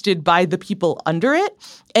trusted by the people under it.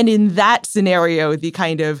 And in that scenario, the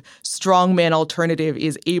kind of strongman alternative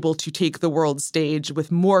is able to take the world stage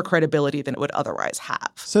with more credibility than it would otherwise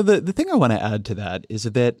have. So the thing I want to add to that is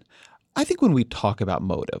that I think when we talk about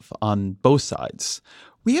motive on both sides,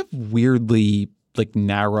 we have weirdly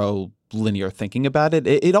narrow linear thinking about it.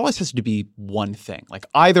 It always has to be one thing. Like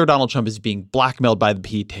either Donald Trump is being blackmailed by the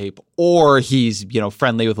P tape or he's,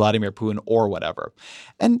 friendly with Vladimir Putin or whatever.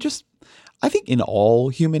 And just I think in all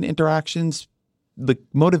human interactions, the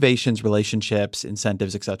motivations, relationships,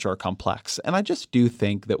 incentives, et cetera, are complex. And I just do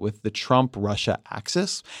think that with the Trump-Russia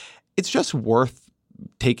axis, it's just worth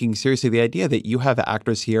taking seriously the idea that you have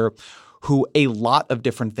actors here who a lot of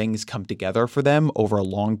different things come together for them over a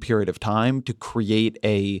long period of time to create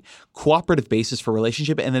a cooperative basis for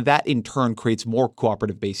relationship. And then that in turn creates more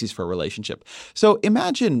cooperative bases for a relationship. So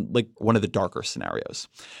imagine one of the darker scenarios.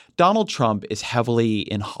 Donald Trump is heavily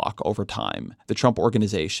in hock over time, the Trump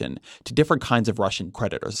organization, to different kinds of Russian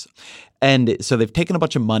creditors. And so they've taken a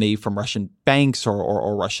bunch of money from Russian banks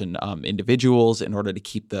or Russian individuals in order to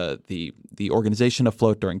keep the organization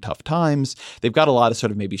afloat during tough times. They've got a lot of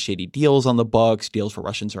sort of maybe shady deals on the books, deals for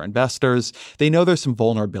Russians or investors. They know there's some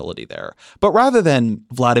vulnerability there. But rather than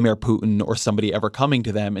Vladimir Putin or somebody ever coming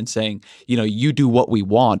to them and saying, you do what we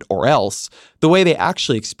want or else, the way they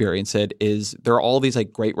actually experience it is there are all these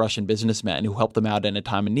great Russian businessmen who help them out in a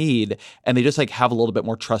time of need, and they just have a little bit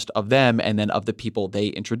more trust of them and then of the people they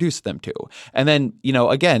introduce them to. And then,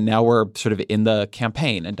 again, now we're sort of in the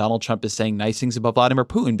campaign and Donald Trump is saying nice things about Vladimir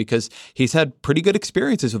Putin because he's had pretty good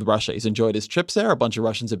experiences with Russia. He's enjoyed his trips there. A bunch of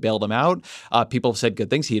Russians have bailed him out. People have said good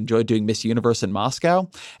things. He enjoyed doing Miss Universe in Moscow.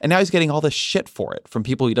 And now he's getting all this shit for it from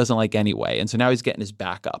people he doesn't like anyway. And so now he's getting his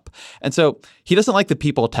back up. And so he doesn't like the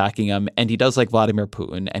people attacking him, and he does like Vladimir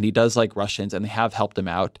Putin, and he does like Russians, and they have helped him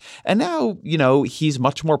out. out. And now, he's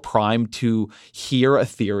much more primed to hear a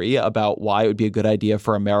theory about why it would be a good idea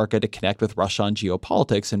for America to connect with Russia on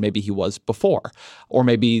geopolitics than maybe he was before, or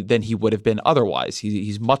maybe than he would have been otherwise.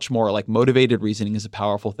 He's much more like motivated reasoning is a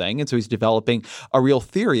powerful thing. And so he's developing a real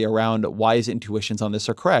theory around why his intuitions on this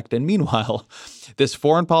are correct. And meanwhile, this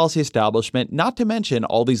foreign policy establishment, not to mention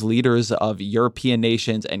all these leaders of European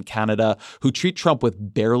nations and Canada who treat Trump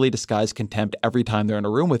with barely disguised contempt every time they're in a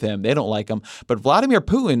room with him. They don't like him. But Vladimir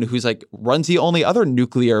Putin, who's like runs the only other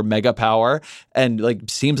nuclear mega power and like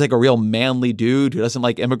seems like a real manly dude who doesn't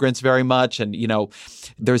like immigrants very much. And,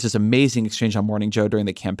 there's this amazing exchange on Morning Joe during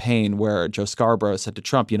the campaign where Joe Scarborough said to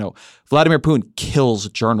Trump, Vladimir Putin kills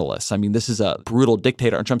journalists. I mean, this is a brutal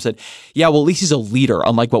dictator. And Trump said, yeah, well, at least he's a leader,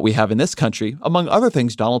 unlike what we have in this country. Among other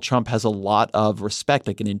things, Donald Trump has a lot of respect,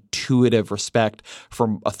 like an intuitive respect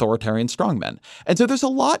from authoritarian strongmen. And so there's a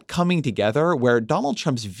lot coming together where Donald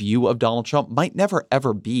Trump's view of Donald Trump might never,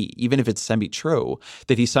 ever be, even if it's semi-true,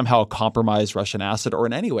 that he's somehow a compromised Russian asset or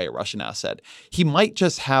in any way a Russian asset. He might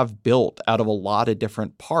just have built out of a lot of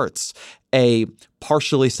different parts a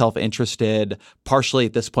partially self-interested, partially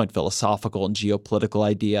at this point philosophical and geopolitical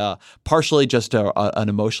idea, partially just an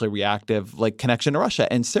emotionally reactive like connection to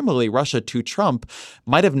Russia. And similarly, Russia to Trump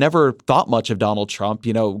might have never thought much of Donald Trump.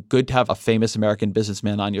 Good to have a famous American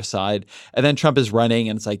businessman on your side. And then Trump is running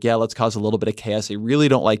and it's like, yeah, let's cause a little bit of chaos. They really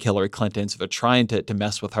don't like Hillary Clinton, so they're trying to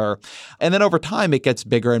mess with her. And then over time, it gets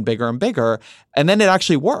bigger and bigger and bigger. And then it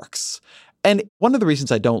actually works. And one of the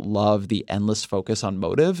reasons I don't love the endless focus on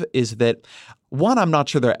motive is that, one, I'm not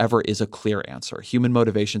sure there ever is a clear answer. Human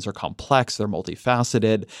motivations are complex. They're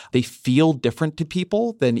multifaceted. They feel different to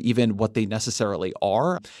people than even what they necessarily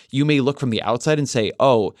are. You may look from the outside and say,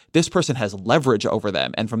 oh, this person has leverage over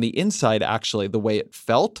them. And from the inside, actually, the way it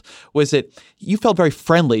felt was that you felt very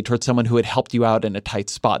friendly towards someone who had helped you out in a tight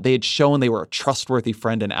spot. They had shown they were a trustworthy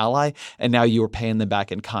friend and ally, and now you were paying them back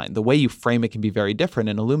in kind. The way you frame it can be very different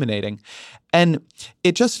and illuminating. And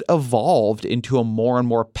it just evolved into a more and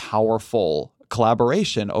more powerful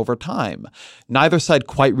collaboration over time. Neither side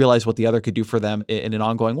quite realized what the other could do for them in an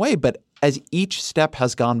ongoing way, but as each step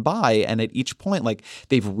has gone by and at each point, like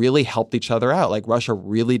they've really helped each other out. Like Russia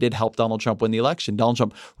really did help Donald Trump win the election. Donald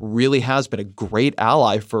Trump really has been a great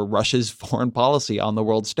ally for Russia's foreign policy on the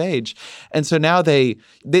world stage. And so now they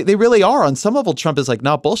really are. On some level, Trump is like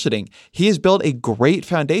not bullshitting. He has built a great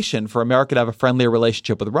foundation for America to have a friendlier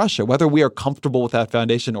relationship with Russia. Whether we are comfortable with that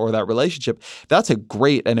foundation or that relationship, that's a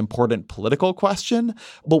great and important political question.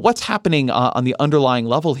 But what's happening on the underlying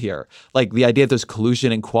level here? Like the idea that there's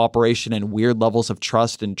collusion and cooperation and weird levels of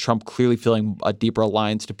trust and Trump clearly feeling a deeper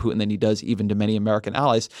alliance to Putin than he does even to many American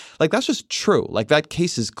allies. Like that's just true. Like that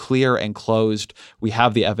case is clear and closed. We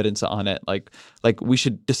have the evidence on it. Like we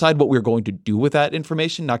should decide what we're going to do with that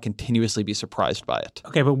information, not continuously be surprised by it.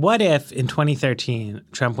 Okay, but what if in 2013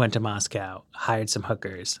 Trump went to Moscow, hired some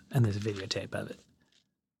hookers, and there's a videotape of it?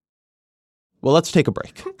 Well, let's take a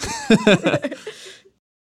break.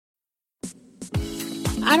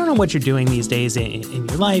 I don't know what you're doing these days in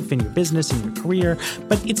your life, in your business, in your career,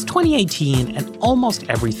 but it's 2018 and almost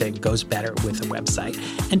everything goes better with a website.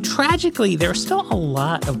 And tragically, there are still a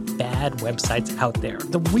lot of bad websites out there.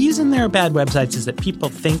 The reason there are bad websites is that people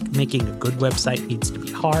think making a good website needs to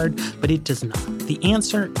be hard, but it does not. The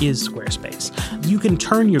answer is Squarespace. You can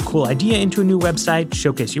turn your cool idea into a new website,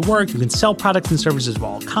 showcase your work, you can sell products and services of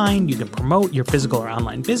all kind, you can promote your physical or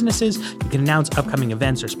online businesses, you can announce upcoming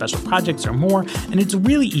events or special projects or more, and it's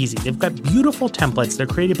really easy. They've got beautiful templates. They're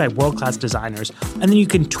created by world-class designers, and then you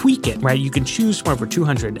can tweak it, right? You can choose from over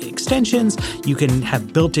 200 extensions. You can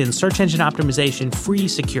have built-in search engine optimization, free,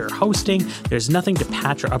 secure hosting. There's nothing to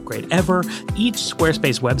patch or upgrade ever. Each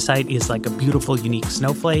Squarespace website is like a beautiful, unique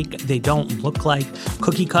snowflake. They don't look like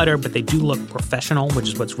cookie cutter, but they do look professional, which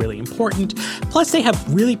is what's really important. Plus, they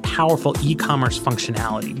have really powerful e-commerce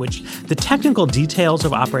functionality, which the technical details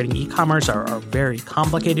of operating e-commerce are very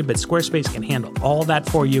complicated, but Squarespace can handle all that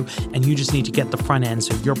for you, and you just need to get the front end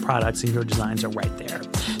so your products and your designs are right there.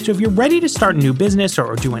 So if you're ready to start a new business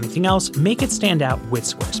or do anything else, make it stand out with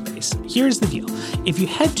Squarespace. Here's the deal. If you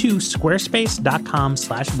head to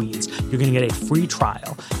squarespace.com/weeds, you're going to get a free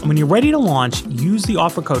trial. And when you're ready to launch, use the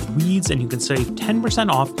offer code WEEDS and you can save 10%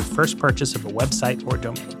 off your first purchase of a website or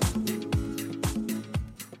domain.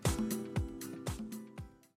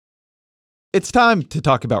 It's time to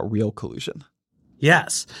talk about real collusion.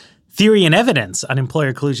 Yes. Theory and Evidence on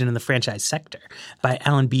Employer Collusion in the Franchise Sector by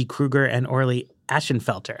Alan B. Kruger and Orly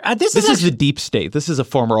Ashenfelter. This is the deep state. This is a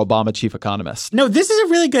former Obama chief economist. No, this is a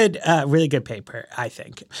really good paper, I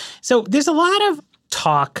think. So there's a lot of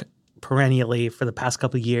talk perennially for the past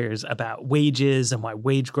couple of years about wages and why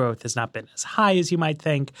wage growth has not been as high as you might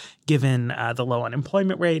think, given the low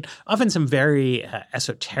unemployment rate. Often some very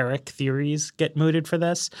esoteric theories get mooted for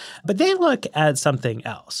this. But they look at something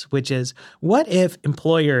else, which is what if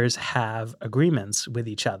employers have agreements with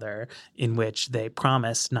each other in which they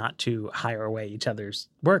promise not to hire away each other's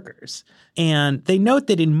workers? And they note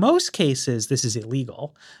that in most cases, this is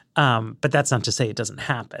illegal. But that's not to say it doesn't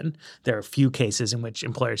happen. There are a few cases in which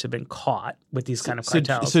employers have been caught with these kind of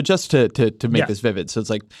cartels. So just to make this vivid, so it's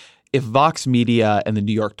like if Vox Media and the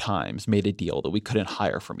New York Times made a deal that we couldn't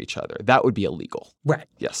hire from each other, that would be illegal. Right.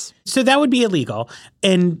 Yes. So that would be illegal.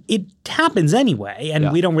 And it happens anyway.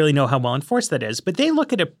 And we don't really know how well enforced that is. But they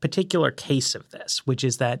look at a particular case of this, which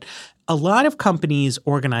is that a lot of companies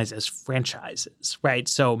organize as franchises, right?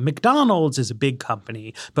 So McDonald's is a big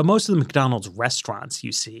company, but most of the McDonald's restaurants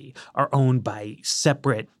you see are owned by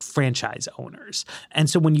separate franchise owners. And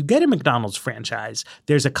so when you get a McDonald's franchise,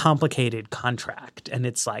 there's a complicated contract. And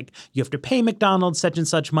it's like you have to pay McDonald's such and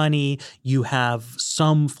such money. You have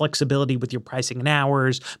some flexibility with your pricing and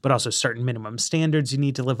hours, but also certain minimum standards you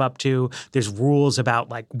need to live up to. There's rules about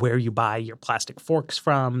like where you buy your plastic forks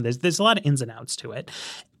from. There's a lot of ins and outs to it.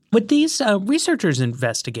 What these researchers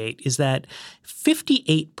investigate is that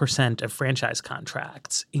 58% of franchise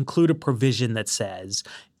contracts include a provision that says,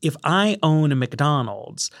 if I own a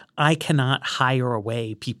McDonald's, I cannot hire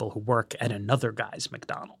away people who work at another guy's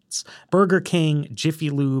McDonald's. Burger King, Jiffy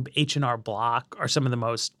Lube, H&R Block are some of the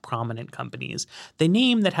most prominent companies they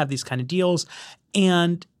name that have these kind of deals.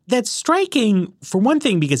 And that's striking, for one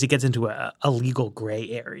thing, because it gets into a legal gray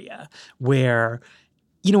area where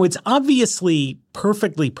it's obviously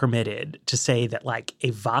perfectly permitted to say that like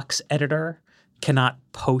a Vox editor cannot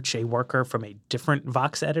poach a worker from a different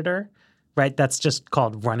Vox editor, right? That's just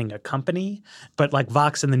called running a company. But like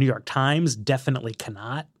Vox and the New York Times definitely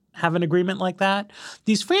cannot have an agreement like that.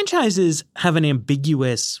 These franchises have an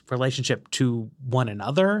ambiguous relationship to one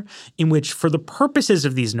another in which for the purposes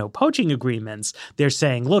of these no poaching agreements, they're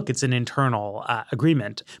saying, look, it's an internal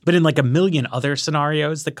agreement. But in like a million other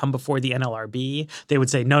scenarios that come before the NLRB, they would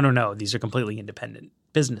say, no, these are completely independent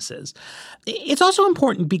businesses. It's also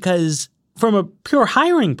important because from a pure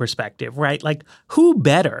hiring perspective, right? Like who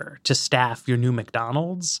better to staff your new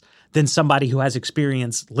McDonald's than somebody who has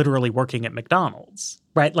experience literally working at McDonald's,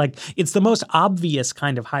 right? Like it's the most obvious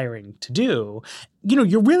kind of hiring to do.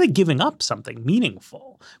 You're really giving up something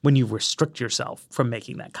meaningful when you restrict yourself from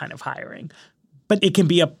making that kind of hiring. But it can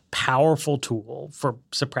be a powerful tool for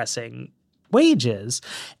suppressing wages.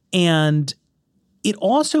 And it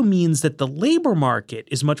also means that the labor market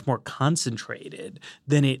is much more concentrated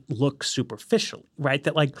than it looks superficially, right?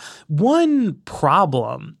 That like one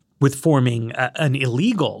problem with forming an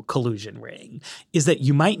illegal collusion ring is that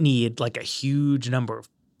you might need like a huge number of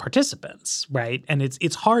participants, right? And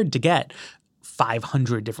it's hard to get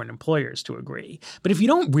 500 different employers to agree. But if you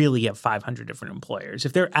don't really have 500 different employers,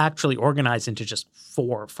 if they're actually organized into just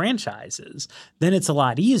 4 franchises, then it's a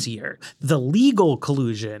lot easier. The legal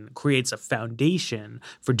collusion creates a foundation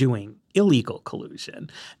for doing illegal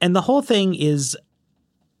collusion. And the whole thing is,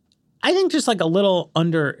 I think, just like a little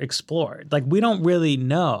underexplored. Like we don't really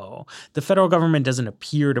know. The federal government doesn't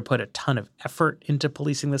appear to put a ton of effort into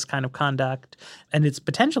policing this kind of conduct, and it's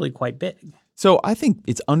potentially quite big. So I think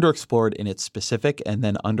it's underexplored in its specific and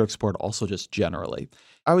then underexplored also just generally.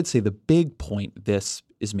 I would say the big point this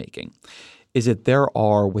is making is that there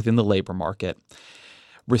are within the labor market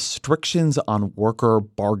restrictions on worker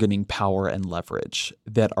bargaining power and leverage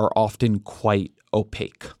that are often quite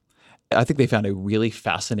opaque. I think they found a really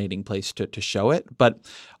fascinating place to show it. But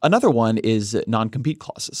another one is non-compete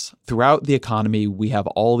clauses. Throughout the economy, we have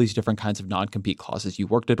all these different kinds of non-compete clauses. You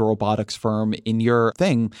worked at a robotics firm. In your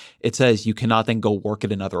thing, it says you cannot then go work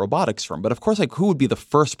at another robotics firm. But of course, like who would be the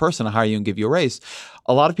first person to hire you and give you a raise?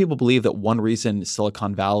 A lot of people believe that one reason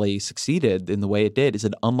Silicon Valley succeeded in the way it did is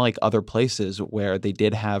that unlike other places where they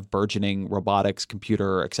did have burgeoning robotics,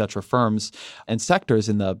 computer, et cetera, firms and sectors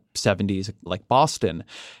in the 70s, like Boston,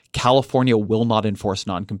 California will not enforce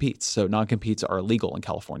non-competes. So non-competes are illegal in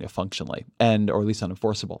California functionally, or at least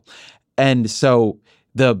unenforceable. And so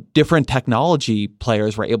the different technology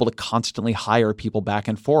players were able to constantly hire people back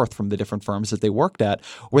and forth from the different firms that they worked at,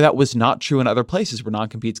 where that was not true in other places where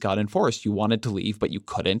non-competes got enforced. You wanted to leave, but you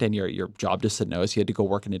couldn't, and your job just said no, so you had to go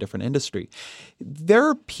work in a different industry.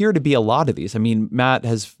 There appear to be a lot of these. I mean, Matt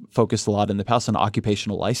has focused a lot in the past on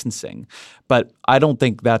occupational licensing, but I don't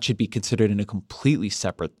think that should be considered in a completely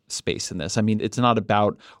separate space in this. I mean, it's not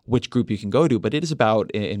about which group you can go to, but it is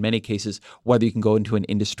about, in many cases, whether you can go into an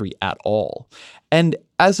industry at all. And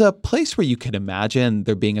as a place where you could imagine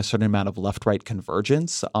there being a certain amount of left-right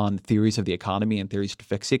convergence on theories of the economy and theories to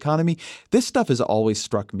fix the economy, this stuff has always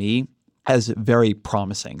struck me as very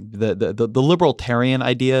promising. The libertarian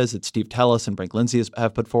ideas that Steve Tellis and Frank Lindsay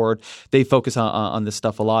have put forward, they focus on this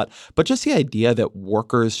stuff a lot. But just the idea that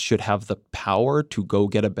workers should have the power to go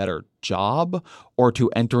get a better job or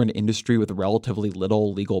to enter an industry with relatively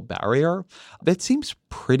little legal barrier, that seems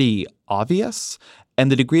pretty obvious. And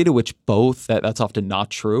the degree to which that's often not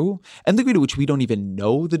true, and the degree to which we don't even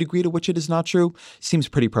know the degree to which it is not true, seems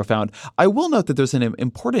pretty profound. I will note that there's an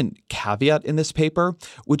important caveat in this paper,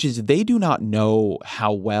 which is they do not know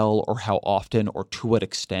how well or how often or to what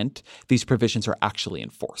extent these provisions are actually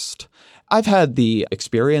enforced. I've had the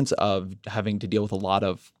experience of having to deal with a lot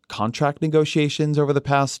of contract negotiations over the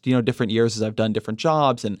past, different years as I've done different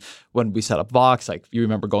jobs. And when we set up Vox, you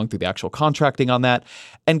remember going through the actual contracting on that.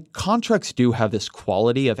 And contracts do have this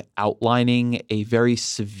quality of outlining a very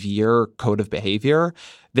severe code of behavior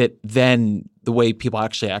that then the way people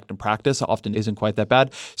actually act in practice often isn't quite that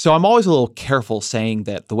bad. So I'm always a little careful saying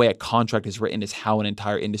that the way a contract is written is how an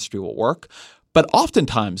entire industry will work. But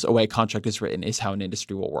oftentimes, a way a contract is written is how an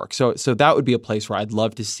industry will work. So that would be a place where I'd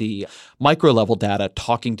love to see micro-level data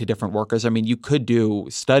talking to different workers. I mean, you could do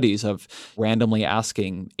studies of randomly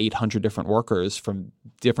asking 800 different workers from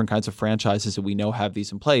different kinds of franchises that we know have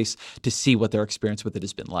these in place to see what their experience with it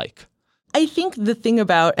has been like. I think the thing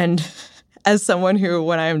about, and as someone who,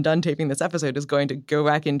 when I am done taping this episode, is going to go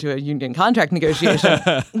back into a union contract negotiation,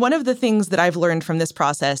 one of the things that I've learned from this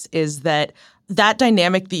process is that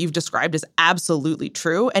dynamic that you've described is absolutely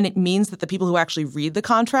true. And it means that the people who actually read the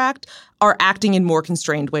contract are acting in more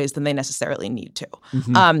constrained ways than they necessarily need to.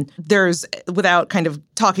 Mm-hmm. There's, without kind of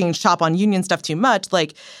talking shop on union stuff too much,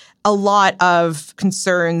 a lot of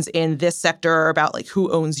concerns in this sector are about who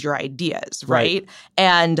owns your ideas, right?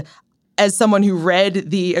 And as someone who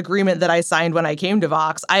read the agreement that I signed when I came to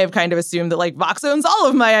Vox, I have kind of assumed that Vox owns all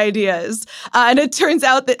of my ideas. And it turns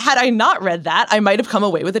out that had I not read that, I might have come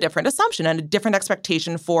away with a different assumption and a different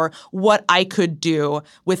expectation for what I could do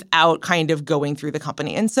without kind of going through the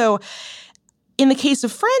company. And so in the case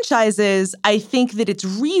of franchises, I think that it's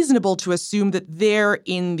reasonable to assume that they're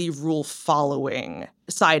in the rule following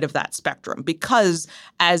side of that spectrum because,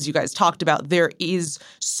 as you guys talked about, there is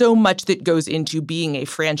so much that goes into being a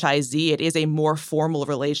franchisee. It is a more formal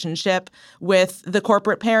relationship with the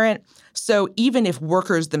corporate parent. So even if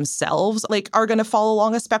workers themselves are going to fall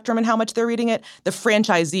along a spectrum in how much they're reading it, the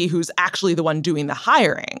franchisee who's actually the one doing the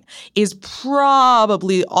hiring is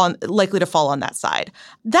probably likely to fall on that side.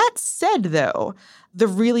 That said, though, the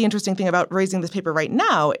really interesting thing about raising this paper right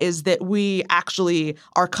now is that we actually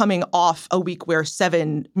are coming off a week where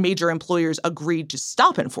 7 major employers agreed to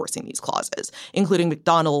stop enforcing these clauses, including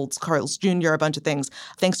McDonald's, Carl's Jr., a bunch of things,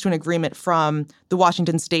 thanks to an agreement from the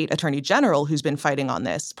Washington State Attorney General, who's been fighting on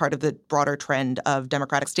this, part of the broader trend of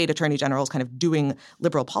Democratic state attorney generals kind of doing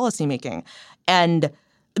liberal policymaking. And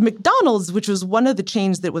McDonald's, which was one of the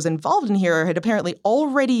chains that was involved in here, had apparently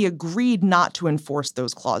already agreed not to enforce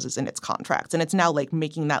those clauses in its contracts. And it's now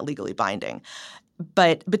making that legally binding.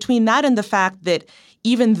 But between that and the fact that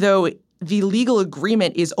even though the legal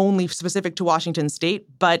agreement is only specific to Washington State,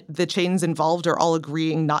 but the chains involved are all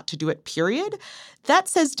agreeing not to do it, period, that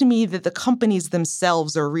says to me that the companies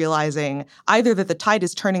themselves are realizing either that the tide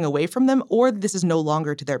is turning away from them or this is no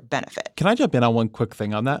longer to their benefit. Can I jump in on one quick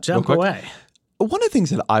thing on that? Jump away. One of the things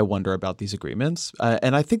that I wonder about these agreements,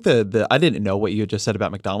 and I think I didn't know what you had just said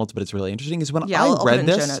about McDonald's, but it's really interesting, is when I read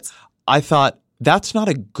this, I thought that's not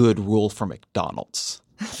a good rule for McDonald's.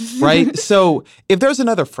 Right? So if there's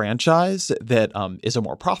another franchise that is a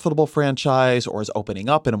more profitable franchise or is opening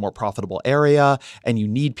up in a more profitable area and you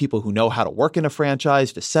need people who know how to work in a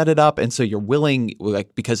franchise to set it up, and so you're willing,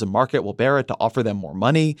 because the market will bear it, to offer them more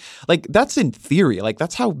money, that's in theory,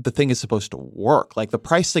 that's how the thing is supposed to work. The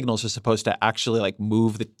price signals are supposed to actually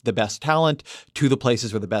move the best talent to the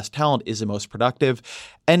places where the best talent is the most productive.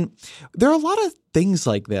 And there are a lot of things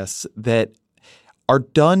like this that are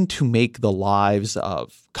done to make the lives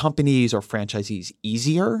of companies or franchisees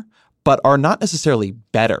easier, but are not necessarily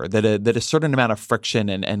better, that a certain amount of friction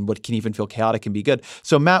and what can even feel chaotic can be good.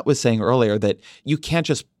 So Matt was saying earlier that you can't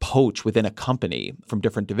just poach within a company from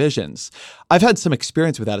different divisions. I've had some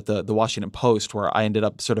experience with that at the Washington Post, where I ended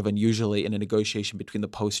up sort of unusually in a negotiation between the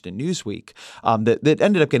Post and Newsweek that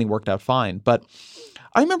ended up getting worked out fine. But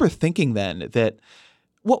I remember thinking then that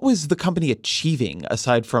what was the company achieving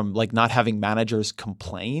aside from not having managers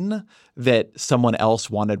complain that someone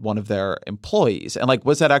else wanted one of their employees? And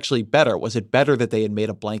was that actually better? Was it better that they had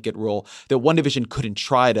made a blanket rule that one division couldn't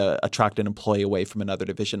try to attract an employee away from another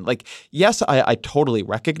division? Yes, I totally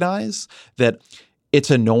recognize that it's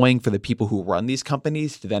annoying for the people who run these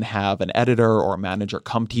companies to then have an editor or a manager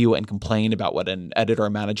come to you and complain about what an editor or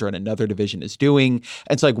manager in another division is doing.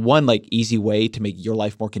 And it's like one like easy way to make your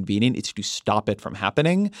life more convenient is to stop it from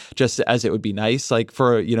happening, just as it would be nice like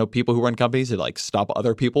for, people who run companies to like stop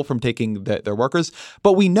other people from taking their workers.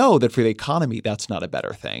 But we know that for the economy, that's not a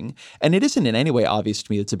better thing. And it isn't in any way obvious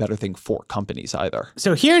to me it's a better thing for companies either.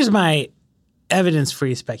 So here's my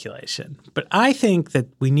evidence-free speculation, but I think that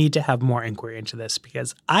we need to have more inquiry into this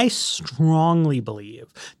because I strongly believe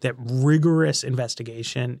that rigorous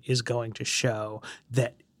investigation is going to show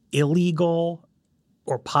that illegal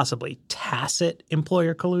or possibly tacit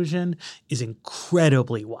employer collusion is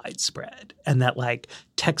incredibly widespread and that like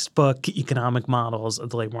textbook economic models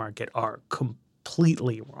of the labor market are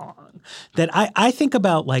completely wrong. That I think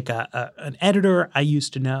about like an editor I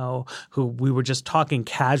used to know who we were just talking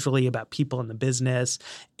casually about people in the business,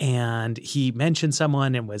 and he mentioned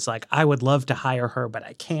someone and was like, I would love to hire her, but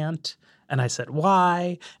I can't. And I said,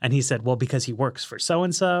 why? And he said, well, because he works for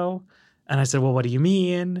so-and-so. And I said, well, what do you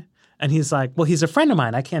mean? And he's like, well, he's a friend of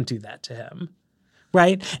mine. I can't do that to him.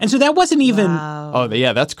 Right. And so that wasn't even. Wow. Oh,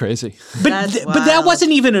 yeah, that's crazy. But that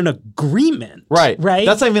wasn't even an agreement. Right. Right.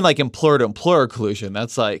 That's not even like employer to employer collusion.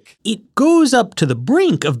 That's like. It goes up to the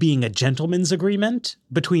brink of being a gentleman's agreement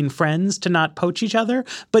between friends to not poach each other.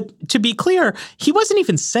 But to be clear, he wasn't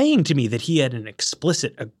even saying to me that he had an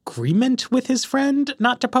explicit agreement with his friend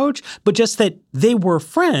not to poach, but just that they were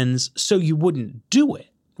friends so you wouldn't do it.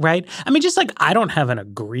 Right? I mean, just like I don't have an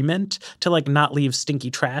agreement to like not leave stinky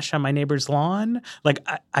trash on my neighbor's lawn. Like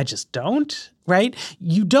I just don't. Right?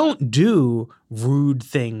 You don't do rude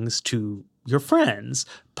things to your friends.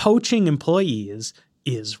 Poaching employees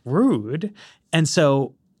is rude. And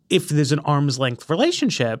so if there's an arm's length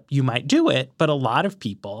relationship, you might do it. But a lot of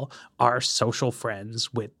people are social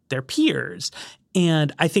friends with their peers.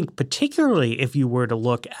 And I think particularly if you were to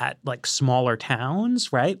look at like smaller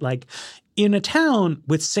towns, right? Like in a town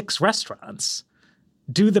with 6 restaurants,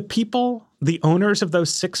 do the people, the owners of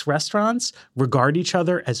those 6 restaurants, regard each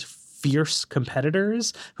other as fierce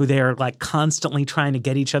competitors who they are like constantly trying to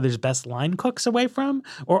get each other's best line cooks away from?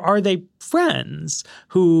 Or are they friends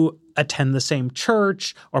who attend the same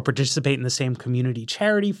church or participate in the same community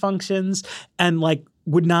charity functions and like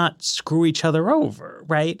would not screw each other over,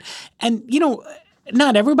 right? And,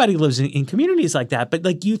 not everybody lives in communities like that, but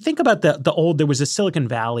like you think about there was a Silicon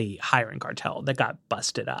Valley hiring cartel that got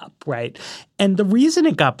busted up, right? And the reason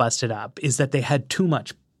it got busted up is that they had too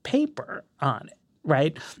much paper on it,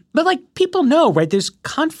 right? But like people know, right? There's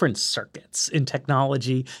conference circuits in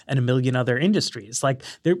technology and a million other industries. Like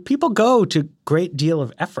people go to great deal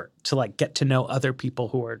of effort to like get to know other people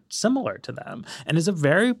who are similar to them. And it's a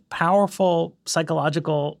very powerful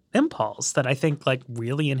psychological impulse that I think like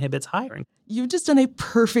really inhibits hiring. You've just done a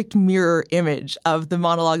perfect mirror image of the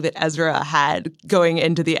monologue that Ezra had going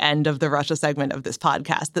into the end of the Russia segment of this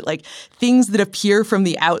podcast, that like things that appear from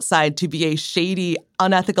the outside to be a shady,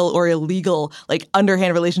 unethical, or illegal, like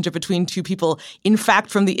underhand relationship between 2 people, in fact,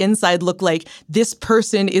 from the inside look like this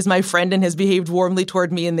person is my friend and has behaved warmly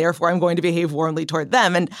toward me, and therefore I'm going to behave warmly toward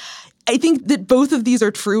them. And I think that both of these are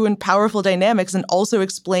true and powerful dynamics and also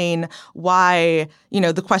explain why,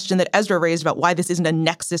 the question that Ezra raised about why this isn't a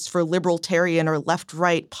nexus for libertarian or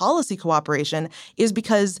left-right policy cooperation is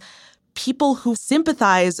because people who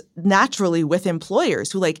sympathize naturally with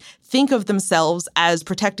employers, who like think of themselves as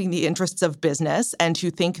protecting the interests of business and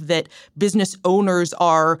who think that business owners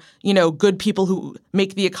are, good people who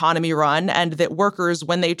make the economy run, and that workers,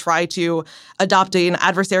 when they try to adopt an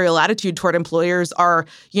adversarial attitude toward employers, are,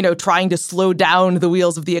 trying to slow down the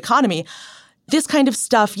wheels of the economy. This kind of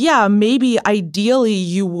stuff, yeah, maybe ideally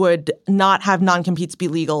you would not have non-competes be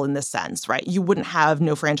legal in this sense, right? You wouldn't have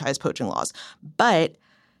no franchise poaching laws. But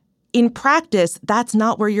in practice, that's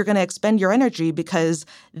not where you're going to expend your energy, because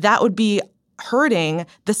that would be hurting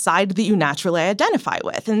the side that you naturally identify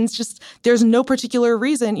with. And it's just, there's no particular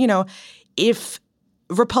reason, if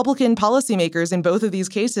Republican policymakers in both of these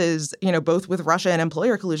cases, both with Russia and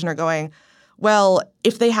employer collusion, are going, well,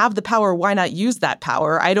 if they have the power, why not use that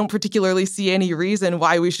power? I don't particularly see any reason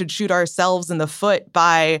why we should shoot ourselves in the foot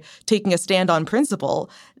by taking a stand on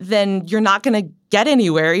principle. Then you're not going to get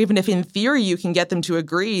anywhere, even if in theory you can get them to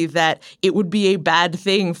agree that it would be a bad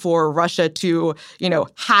thing for Russia to,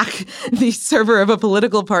 hack the server of a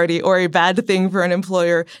political party, or a bad thing for an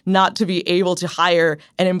employer not to be able to hire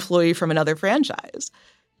an employee from another franchise.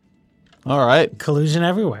 All right. Collusion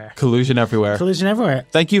everywhere. Collusion everywhere. Collusion everywhere.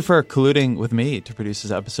 Thank you for colluding with me to produce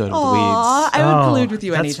this episode of The Weeds. I would collude with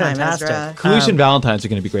you anytime, fantastic. Ezra. Collusion Valentines are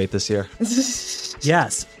going to be great this year.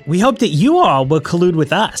 Yes. We hope that you all will collude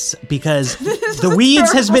with us because The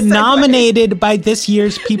Weeds has been nominated by this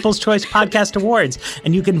year's People's Choice Podcast Awards.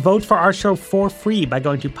 And you can vote for our show for free by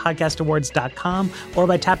going to podcastawards.com or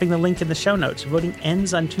by tapping the link in the show notes. Voting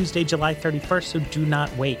ends on Tuesday, July 31st, so do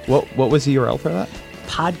not wait. What was the URL for that?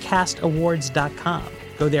 podcastawards.com.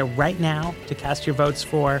 Go there right now to cast your votes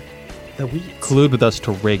for The Weeds. Collude with us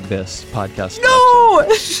to rig this podcast. No!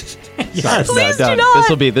 Yes. Please do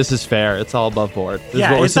not. This is fair. It's all above board. This is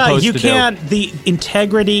what we're it's not, supposed you to can't, do. The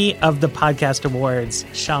integrity of the Podcast Awards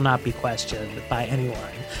shall not be questioned by anyone.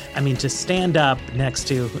 I mean, to stand up next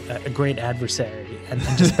to a great adversary and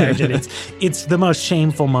disparage it, it's the most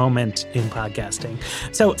shameful moment in podcasting.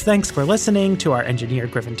 So thanks for listening to our engineer,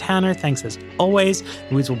 Griffin Tanner. Thanks as always.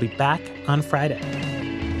 Louise will be back on Friday.